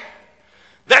thing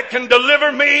that can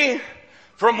deliver me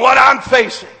from what I'm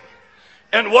facing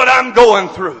and what I'm going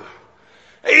through.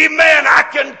 Amen. I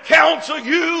can counsel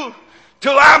you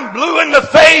till I'm blue in the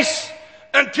face,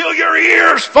 until your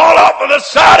ears fall off of the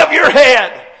side of your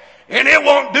head, and it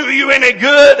won't do you any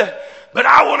good. But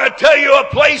I want to tell you a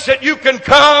place that you can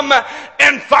come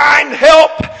and find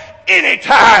help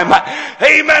anytime.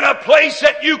 Amen. A place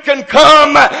that you can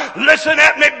come. Listen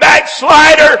at me,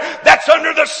 backslider, that's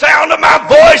under the sound of my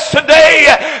voice today,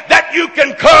 that you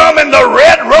can come and the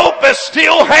red rope is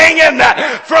still hanging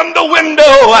from the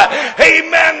window.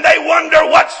 Amen. They wonder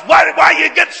why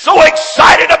you get so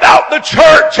excited about the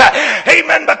church.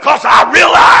 Amen. Because I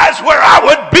realize where I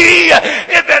would be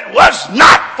if it was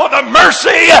not for the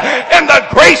mercy and the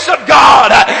grace of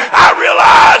God. I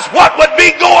realize what would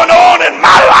be going on in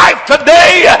my life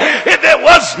today if it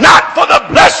was not for the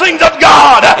blessings of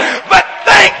God. But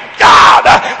thank God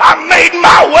I made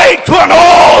my way to an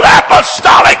old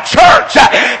apostolic church,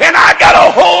 and I got a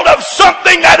hold of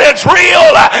something that is real.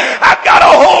 I've got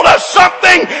a hold of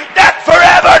something that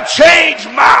forever changed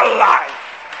my life.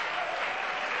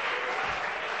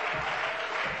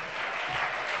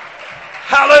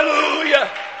 Hallelujah.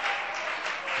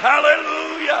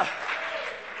 Hallelujah.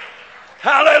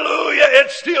 Hallelujah.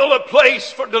 It's still a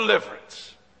place for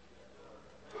deliverance.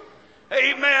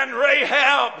 Amen.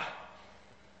 Rahab,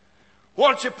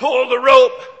 once you pull the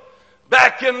rope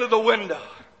back into the window.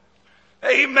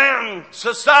 Amen.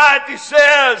 Society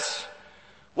says,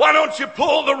 why don't you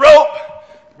pull the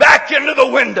rope back into the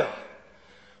window?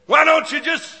 Why don't you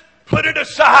just put it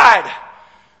aside?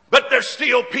 But there's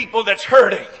still people that's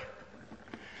hurting.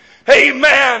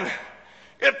 Amen.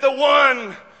 If the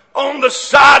one on the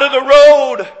side of the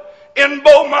road in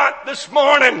Beaumont this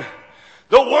morning,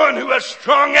 the one who has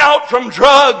strung out from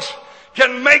drugs,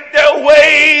 can make their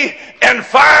way and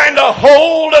find a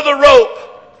hold of the rope.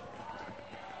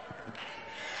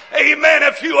 Amen.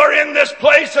 If you are in this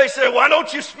place, they say, why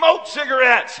don't you smoke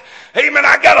cigarettes? Amen.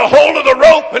 I got a hold of the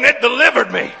rope and it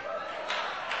delivered me.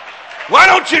 Why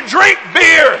don't you drink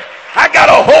beer? I got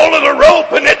a hold of the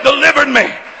rope and it delivered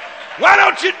me. Why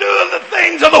don't you do the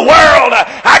things of the world?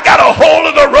 I got a hold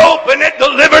of the rope and it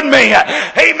delivered me.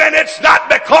 Amen. It's not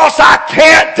because I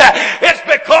can't. It's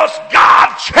because God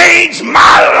changed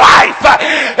my life.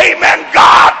 Amen.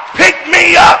 God picked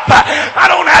me up. I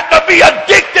don't have to be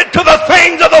addicted to the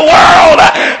things of the world.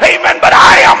 Amen. But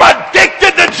I am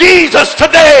addicted to Jesus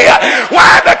today.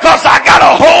 Why? Because I got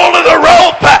a hold of the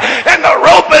rope, and the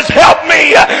rope has helped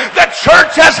me. The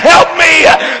church has helped me.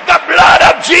 The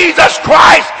blood of Jesus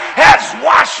Christ has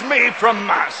washed me from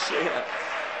my sin.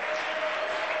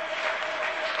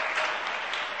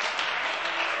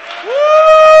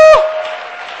 Woo!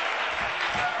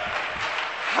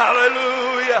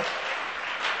 Hallelujah.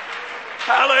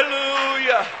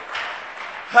 Hallelujah.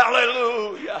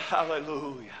 Hallelujah.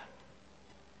 Hallelujah.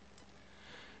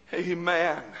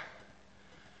 Amen.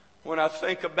 When I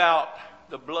think about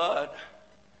the blood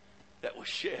that was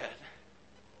shed,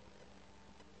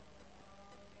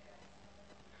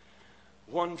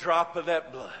 one drop of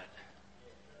that blood,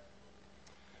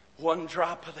 one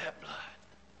drop of that blood,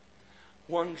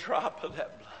 one drop of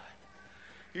that blood.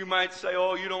 You might say,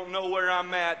 oh, you don't know where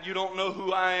I'm at. You don't know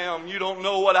who I am. You don't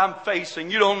know what I'm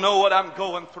facing. You don't know what I'm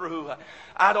going through.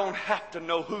 I don't have to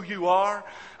know who you are.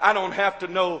 I don't have to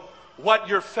know what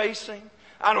you're facing.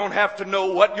 I don't have to know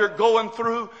what you're going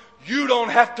through. You don't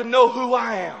have to know who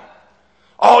I am.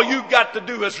 All you've got to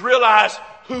do is realize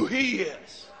who He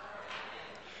is.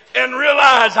 And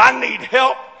realize I need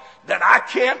help that I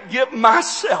can't give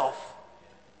myself.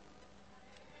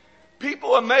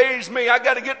 People amaze me. I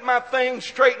got to get my things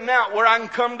straightened out where I can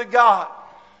come to God.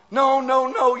 No.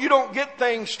 You don't get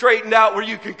things straightened out where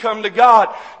you can come to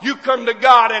God. You come to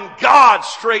God and God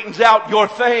straightens out your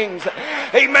things.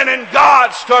 Amen. And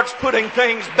God starts putting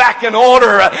things back in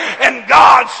order. And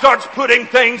God starts putting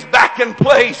things back in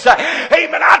place.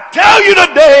 Amen. I tell you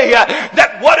today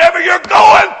that whatever you're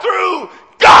going through,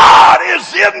 God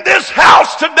is in this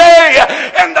house today,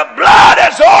 and the blood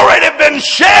has already been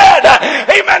shed.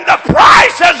 Amen. The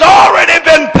price has already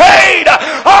been paid.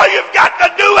 All you've got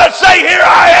to do is say, here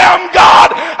I am,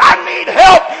 God. I need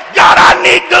help. God, I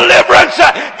need deliverance.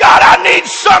 God, I need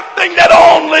something that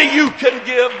only you can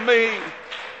give me.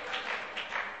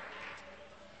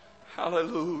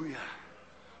 Hallelujah.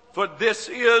 For this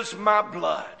is my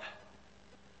blood,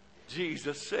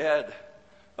 Jesus said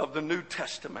of the New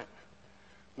Testament,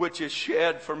 which is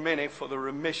shed for many for the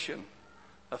remission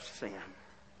of sin.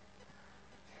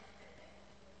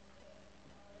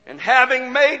 And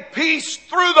having made peace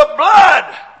through the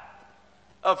blood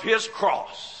of His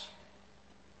cross.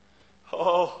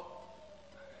 Oh,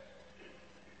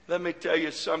 let me tell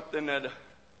you something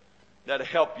that'll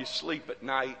help you sleep at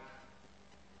night.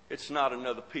 It's not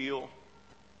another pill.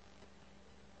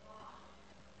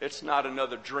 It's not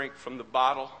another drink from the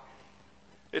bottle.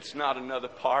 It's not another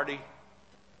party.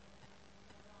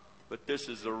 But this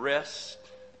is the rest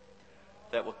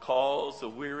that will cause the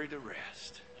weary to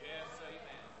rest. Yes, amen.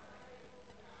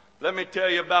 Let me tell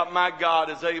you about my God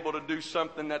is able to do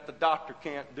something that the doctor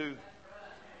can't do.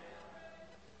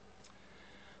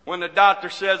 When the doctor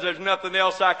says there's nothing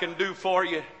else I can do for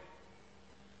you,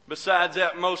 besides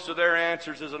that, most of their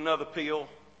answers is another pill.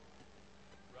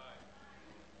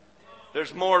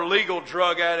 There's more legal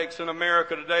drug addicts in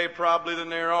America today probably than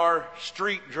there are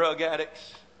street drug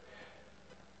addicts,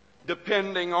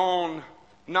 depending on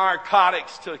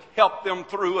narcotics to help them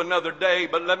through another day.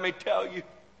 But let me tell you,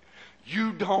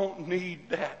 you don't need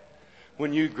that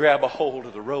when you grab a hold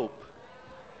of the rope.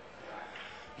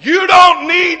 You don't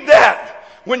need that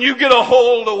when you get a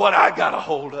hold of what I got a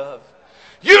hold of.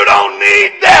 You don't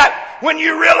need that when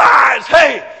you realize,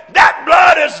 hey, that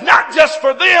blood is not just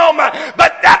for them,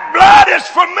 but that blood is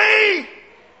for me.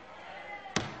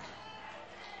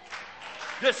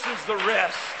 This is the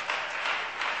rest.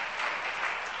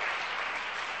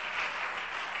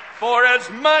 For as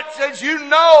much as you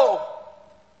know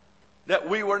that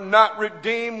we were not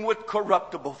redeemed with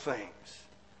corruptible things,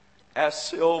 as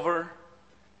silver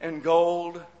and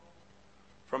gold,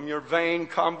 from your vain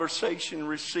conversation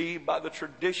received by the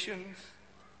traditions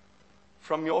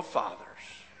from your fathers,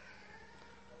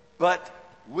 but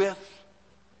with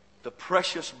the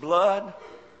precious blood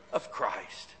of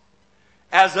Christ,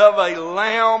 as of a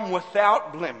lamb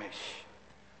without blemish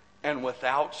and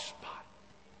without spot.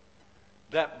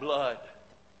 That blood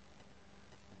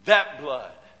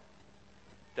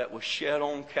that was shed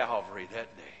on Calvary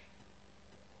that day.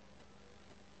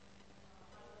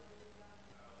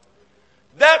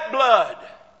 That blood,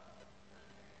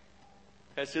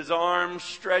 as His arms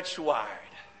stretched wide,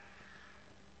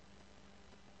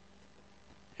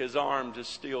 His arms is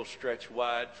still stretched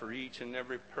wide for each and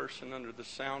every person under the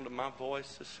sound of my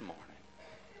voice this morning,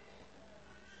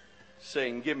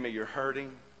 saying, give me your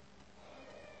hurting.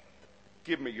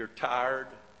 Give me your tired.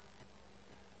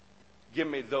 Give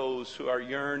me those who are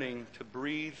yearning to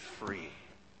breathe free.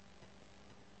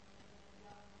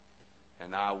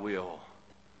 And I will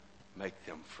make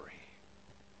them free.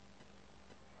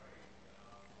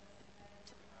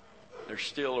 There's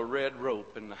still a red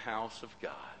rope in the house of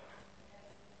God.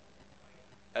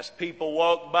 As people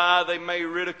walk by, they may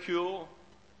ridicule.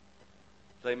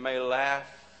 They may laugh.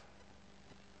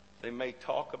 They may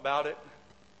talk about it.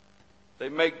 They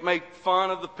make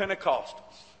fun of the Pentecostals.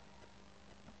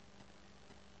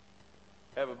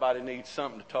 Everybody needs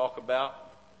something to talk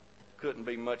about. Couldn't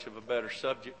be much of a better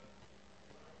subject.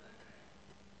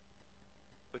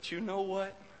 But you know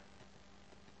what?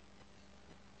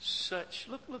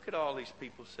 Look at all these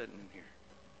people sitting in here.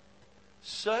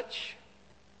 Such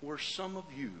were some of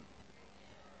you.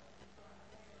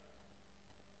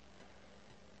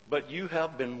 But you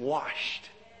have been washed.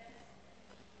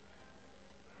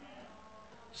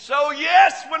 So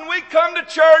yes, when we come to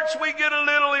church, we get a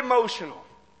little emotional.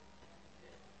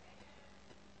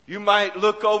 You might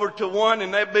look over to one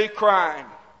and they'll be crying.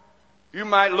 You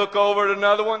might look over at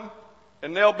another one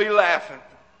and they'll be laughing.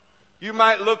 You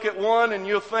might look at one and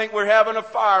you'll think we're having a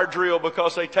fire drill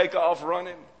because they take off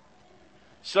running.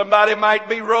 Somebody might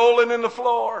be rolling in the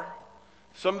floor.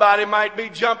 Somebody might be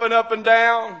jumping up and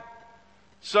down.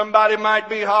 Somebody might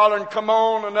be hollering, come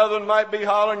on. Another one might be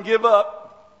hollering, give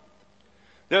up.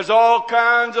 There's all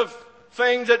kinds of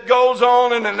things that goes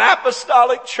on in an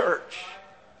apostolic church.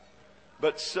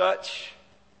 But such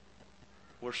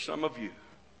were some of you.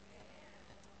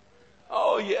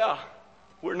 Oh yeah,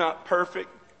 we're not perfect.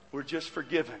 We're just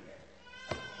forgiven.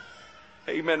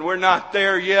 Amen. We're not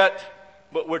there yet,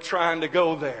 but we're trying to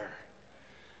go there.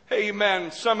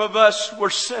 Amen. Some of us were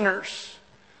sinners.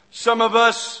 Some of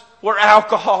us were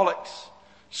alcoholics.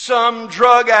 Some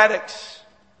drug addicts.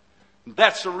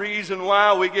 That's the reason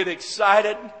why we get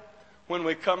excited when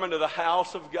we come into the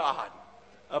house of God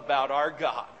about our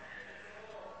God.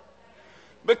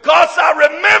 Because I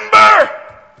remember,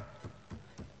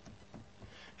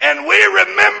 and we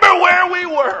remember where we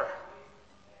were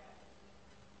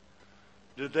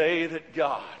the day that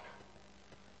God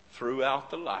threw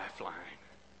out the lifeline.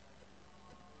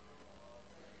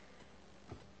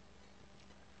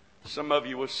 Some of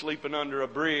you were sleeping under a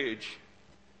bridge,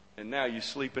 and now you're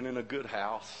sleeping in a good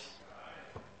house.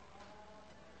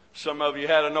 Some of you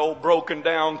had an old broken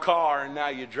down car, and now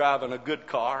you're driving a good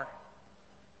car.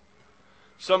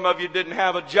 Some of you didn't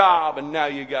have a job, and now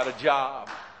you got a job.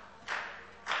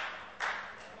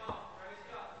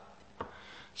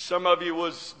 Some of you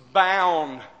was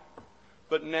bound,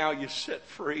 but now you're set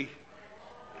free.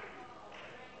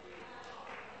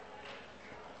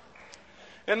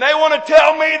 And they want to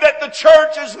tell me that the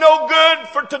church is no good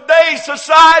for today's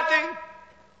society.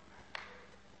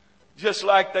 Just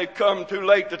like they've come too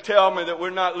late to tell me that we're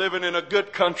not living in a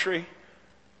good country.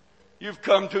 You've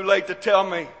come too late to tell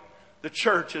me the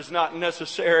church is not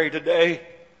necessary today.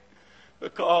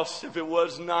 Because if it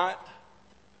was not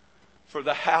for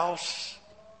the house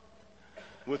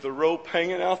with the rope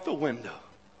hanging out the window,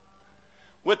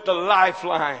 with the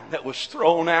lifeline that was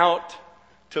thrown out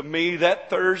to me that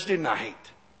Thursday night,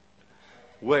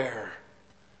 where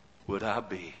would I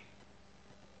be?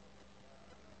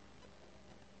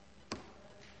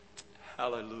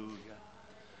 Hallelujah.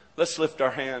 Let's lift our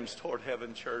hands toward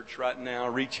heaven, church, right now.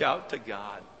 Reach out to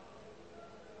God.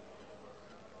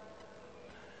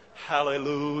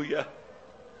 Hallelujah.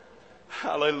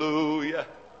 Hallelujah.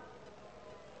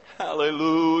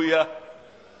 Hallelujah.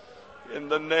 In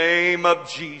the name of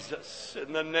Jesus.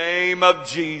 In the name of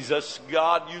Jesus.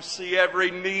 God, you see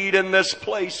every need in this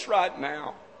place right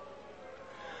now.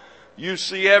 You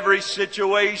see every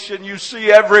situation. You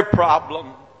see every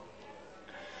problem.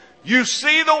 You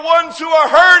see the ones who are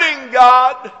hurting,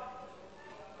 God.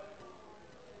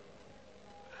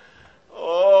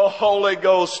 Oh, Holy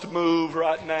Ghost, move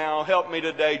right now. Help me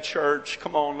today, church.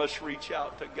 Come on, let's reach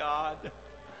out to God.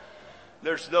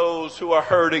 There's those who are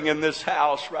hurting in this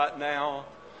house right now.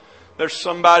 There's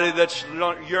somebody that's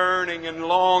yearning and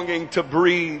longing to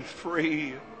breathe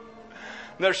free.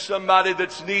 There's somebody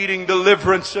that's needing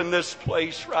deliverance in this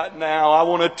place right now. I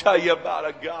want to tell you about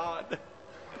a God.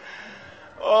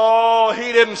 Oh,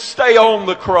 He didn't stay on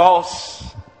the cross.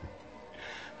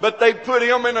 But they put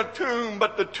Him in a tomb,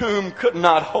 but the tomb could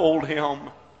not hold Him.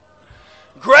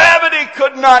 Gravity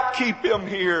could not keep Him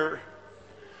here.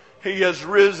 He has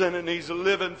risen and He's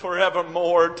living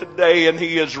forevermore today, and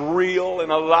He is real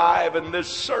and alive in this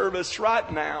service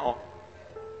right now.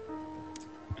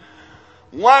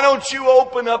 Why don't you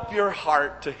open up your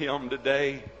heart to Him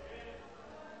today?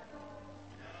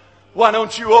 Why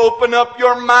don't you open up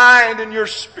your mind and your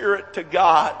spirit to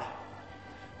God?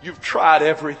 You've tried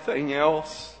everything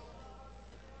else,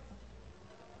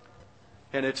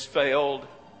 and it's failed.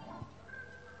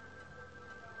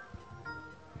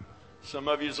 Some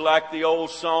of you's like the old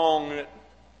song that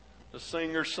the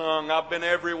singer sung, I've been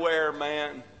everywhere,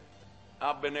 man.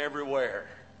 I've been everywhere.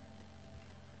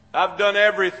 I've done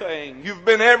everything. You've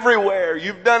been everywhere.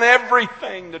 You've done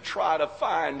everything to try to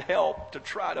find help, to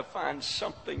try to find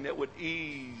something that would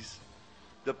ease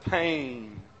the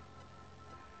pain.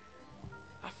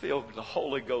 I feel the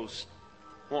Holy Ghost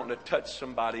wanting to touch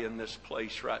somebody in this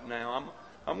place right now.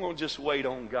 I'm going to just wait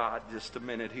on God just a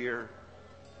minute here.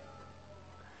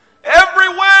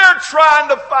 Everywhere trying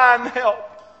to find help.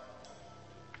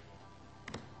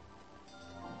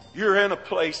 You're in a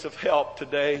place of help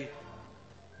today.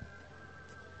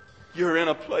 You're in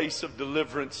a place of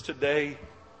deliverance today.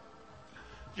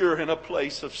 You're in a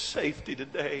place of safety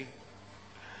today.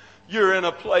 You're in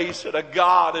a place that a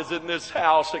God is in this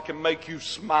house that can make you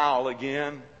smile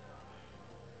again.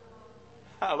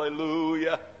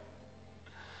 Hallelujah.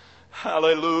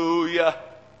 Hallelujah.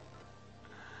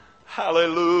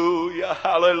 Hallelujah.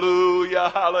 Hallelujah.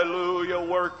 Hallelujah.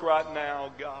 Work right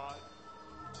now, God.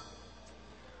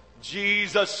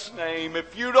 Jesus' name.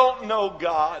 If you don't know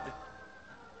God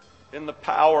in the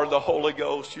power of the Holy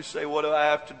Ghost, you say, what do I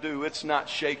have to do? It's not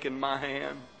shaking my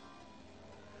hand.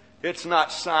 It's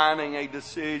not signing a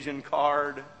decision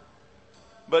card.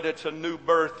 But it's a new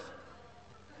birth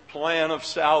plan of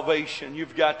salvation.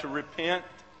 You've got to repent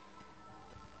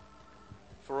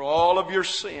for all of your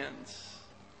sins.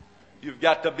 You've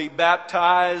got to be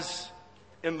baptized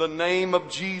in the name of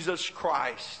Jesus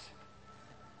Christ.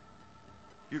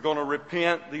 You're going to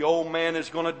repent. The old man is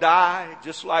going to die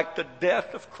just like the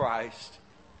death of Christ.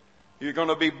 You're going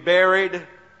to be buried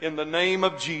in the name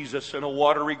of Jesus in a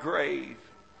watery grave.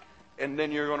 And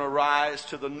then you're going to rise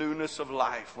to the newness of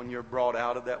life when you're brought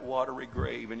out of that watery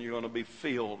grave. And you're going to be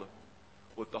filled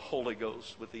with the Holy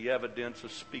Ghost, with the evidence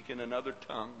of speaking in other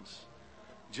tongues.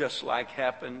 Just like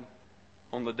happened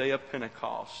on the day of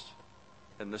Pentecost.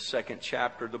 In the 2nd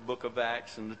chapter of the book of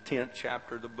Acts, and the 10th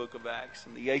chapter of the book of Acts,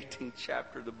 and the 18th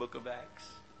chapter of the book of Acts.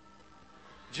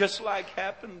 Just like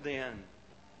happened then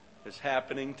is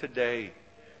happening today.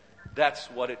 That's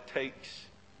what it takes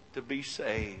to be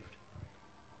saved.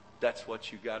 That's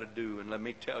what you got to do. And let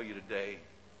me tell you today,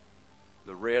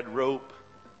 the red rope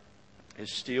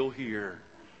is still here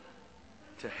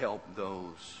to help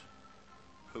those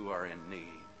who are in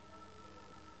need.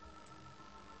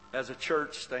 As a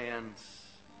church stands,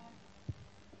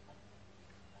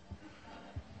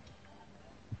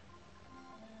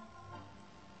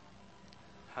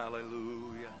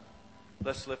 hallelujah.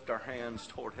 Let's lift our hands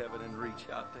toward heaven and reach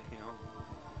out to Him.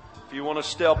 If you want to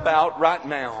step out right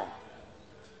now,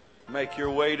 make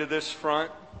your way to this front.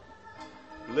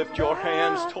 Lift your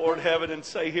hands toward heaven and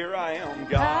say, here I am,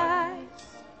 God.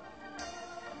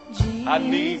 I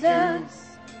need you.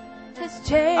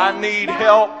 I need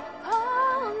help.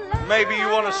 Maybe you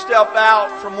want to step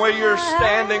out from where you're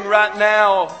standing right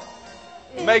now.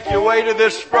 Make your way to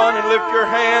this front and lift your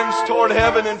hands toward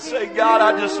heaven and say, God,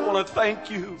 I just want to thank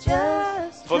you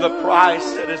for the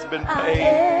price that has been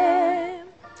paid.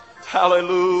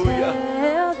 Hallelujah.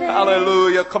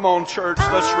 Hallelujah. Come on, church.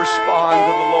 Let's respond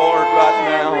to the Lord right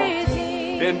now.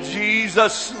 In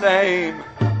Jesus' name.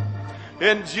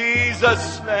 In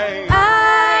Jesus' name.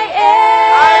 I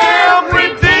am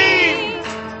redeemed.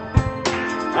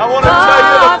 I want to tell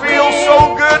you, it feels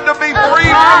so good to be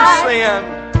free from sin.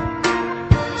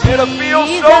 It feels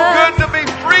so good to be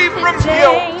free from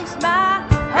guilt.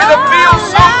 It feels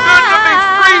so good to be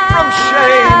free from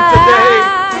shame today.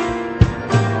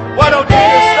 Why don't you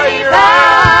just say your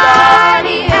God?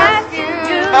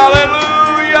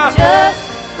 Hallelujah.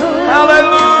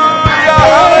 Hallelujah.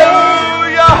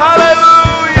 Hallelujah.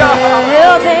 Hallelujah.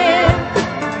 Tell them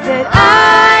that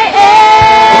I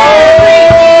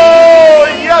Oh,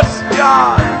 yes,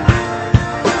 God.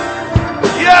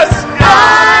 Yes,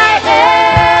 God.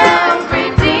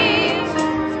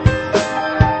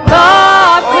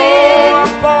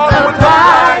 Change your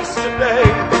life today.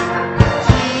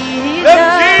 Let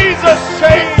Jesus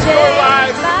change your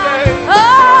life today.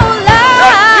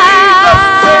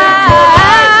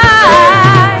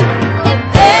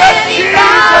 Let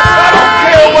Jesus, I don't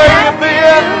care where you've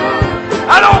been.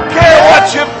 I don't care what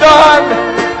you've done.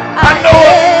 I know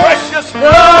the precious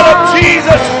blood of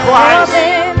Jesus Christ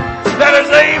that is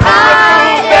able to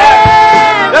remove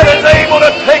that is able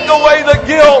to take away the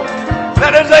guilt,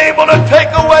 that is able to take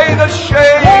away the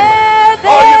shame.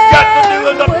 All you've got to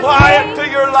do is apply it to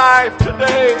your life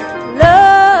today.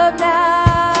 Love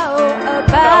now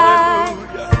abides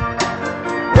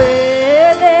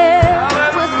where there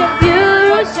was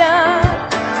confusion.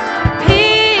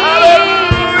 Peace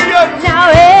now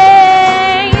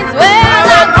reigns when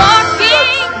I'm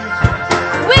walking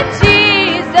with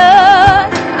Jesus.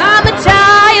 I'm a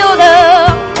child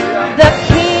of the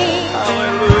King,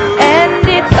 and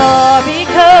it's all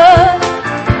because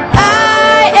I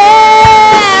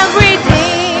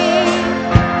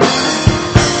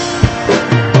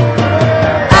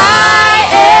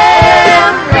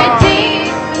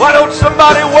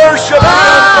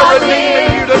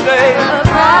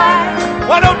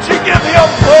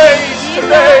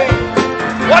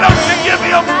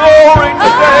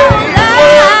today. He's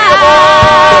worthy of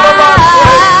all of our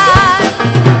praise.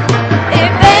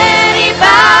 If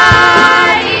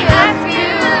anybody asks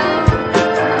you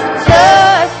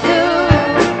just who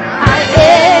I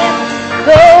am,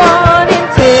 go on and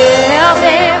tell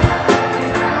them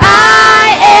I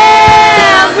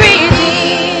am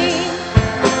redeemed.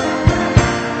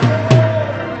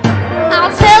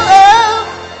 I'll tell of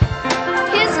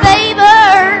His favor,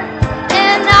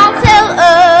 and I'll tell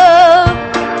of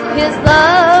His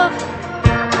love.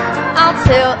 I'll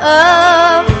tell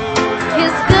of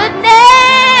His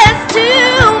goodness to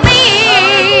me.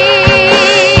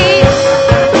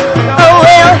 Oh,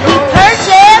 well, He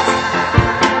purchased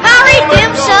my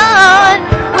redemption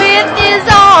with His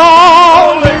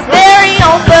own, His very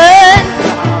own blood.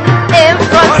 And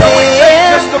from Why don't we take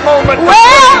sin, just a moment to well,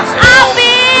 praise Him?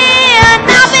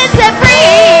 I've been set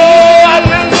free. I've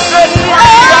been set free.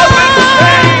 I've been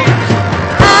changed.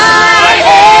 I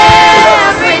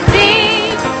am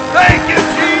redeemed, Thank you,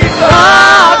 Jesus.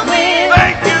 bought with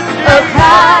Thank you, a Jesus.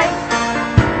 price.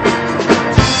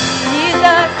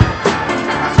 Jesus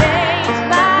has changed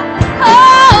my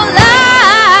whole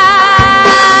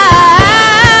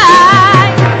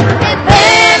life. If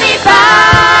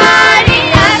anybody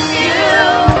asks you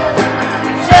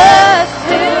just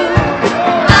who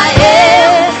I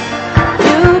am,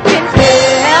 you can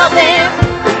tell them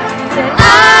that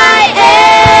I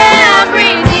am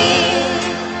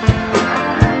redeemed.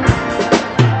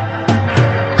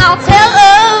 I'll tell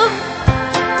of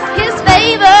His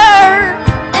favor,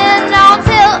 and I'll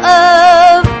tell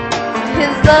of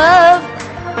His love.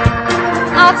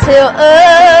 I'll tell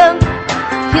of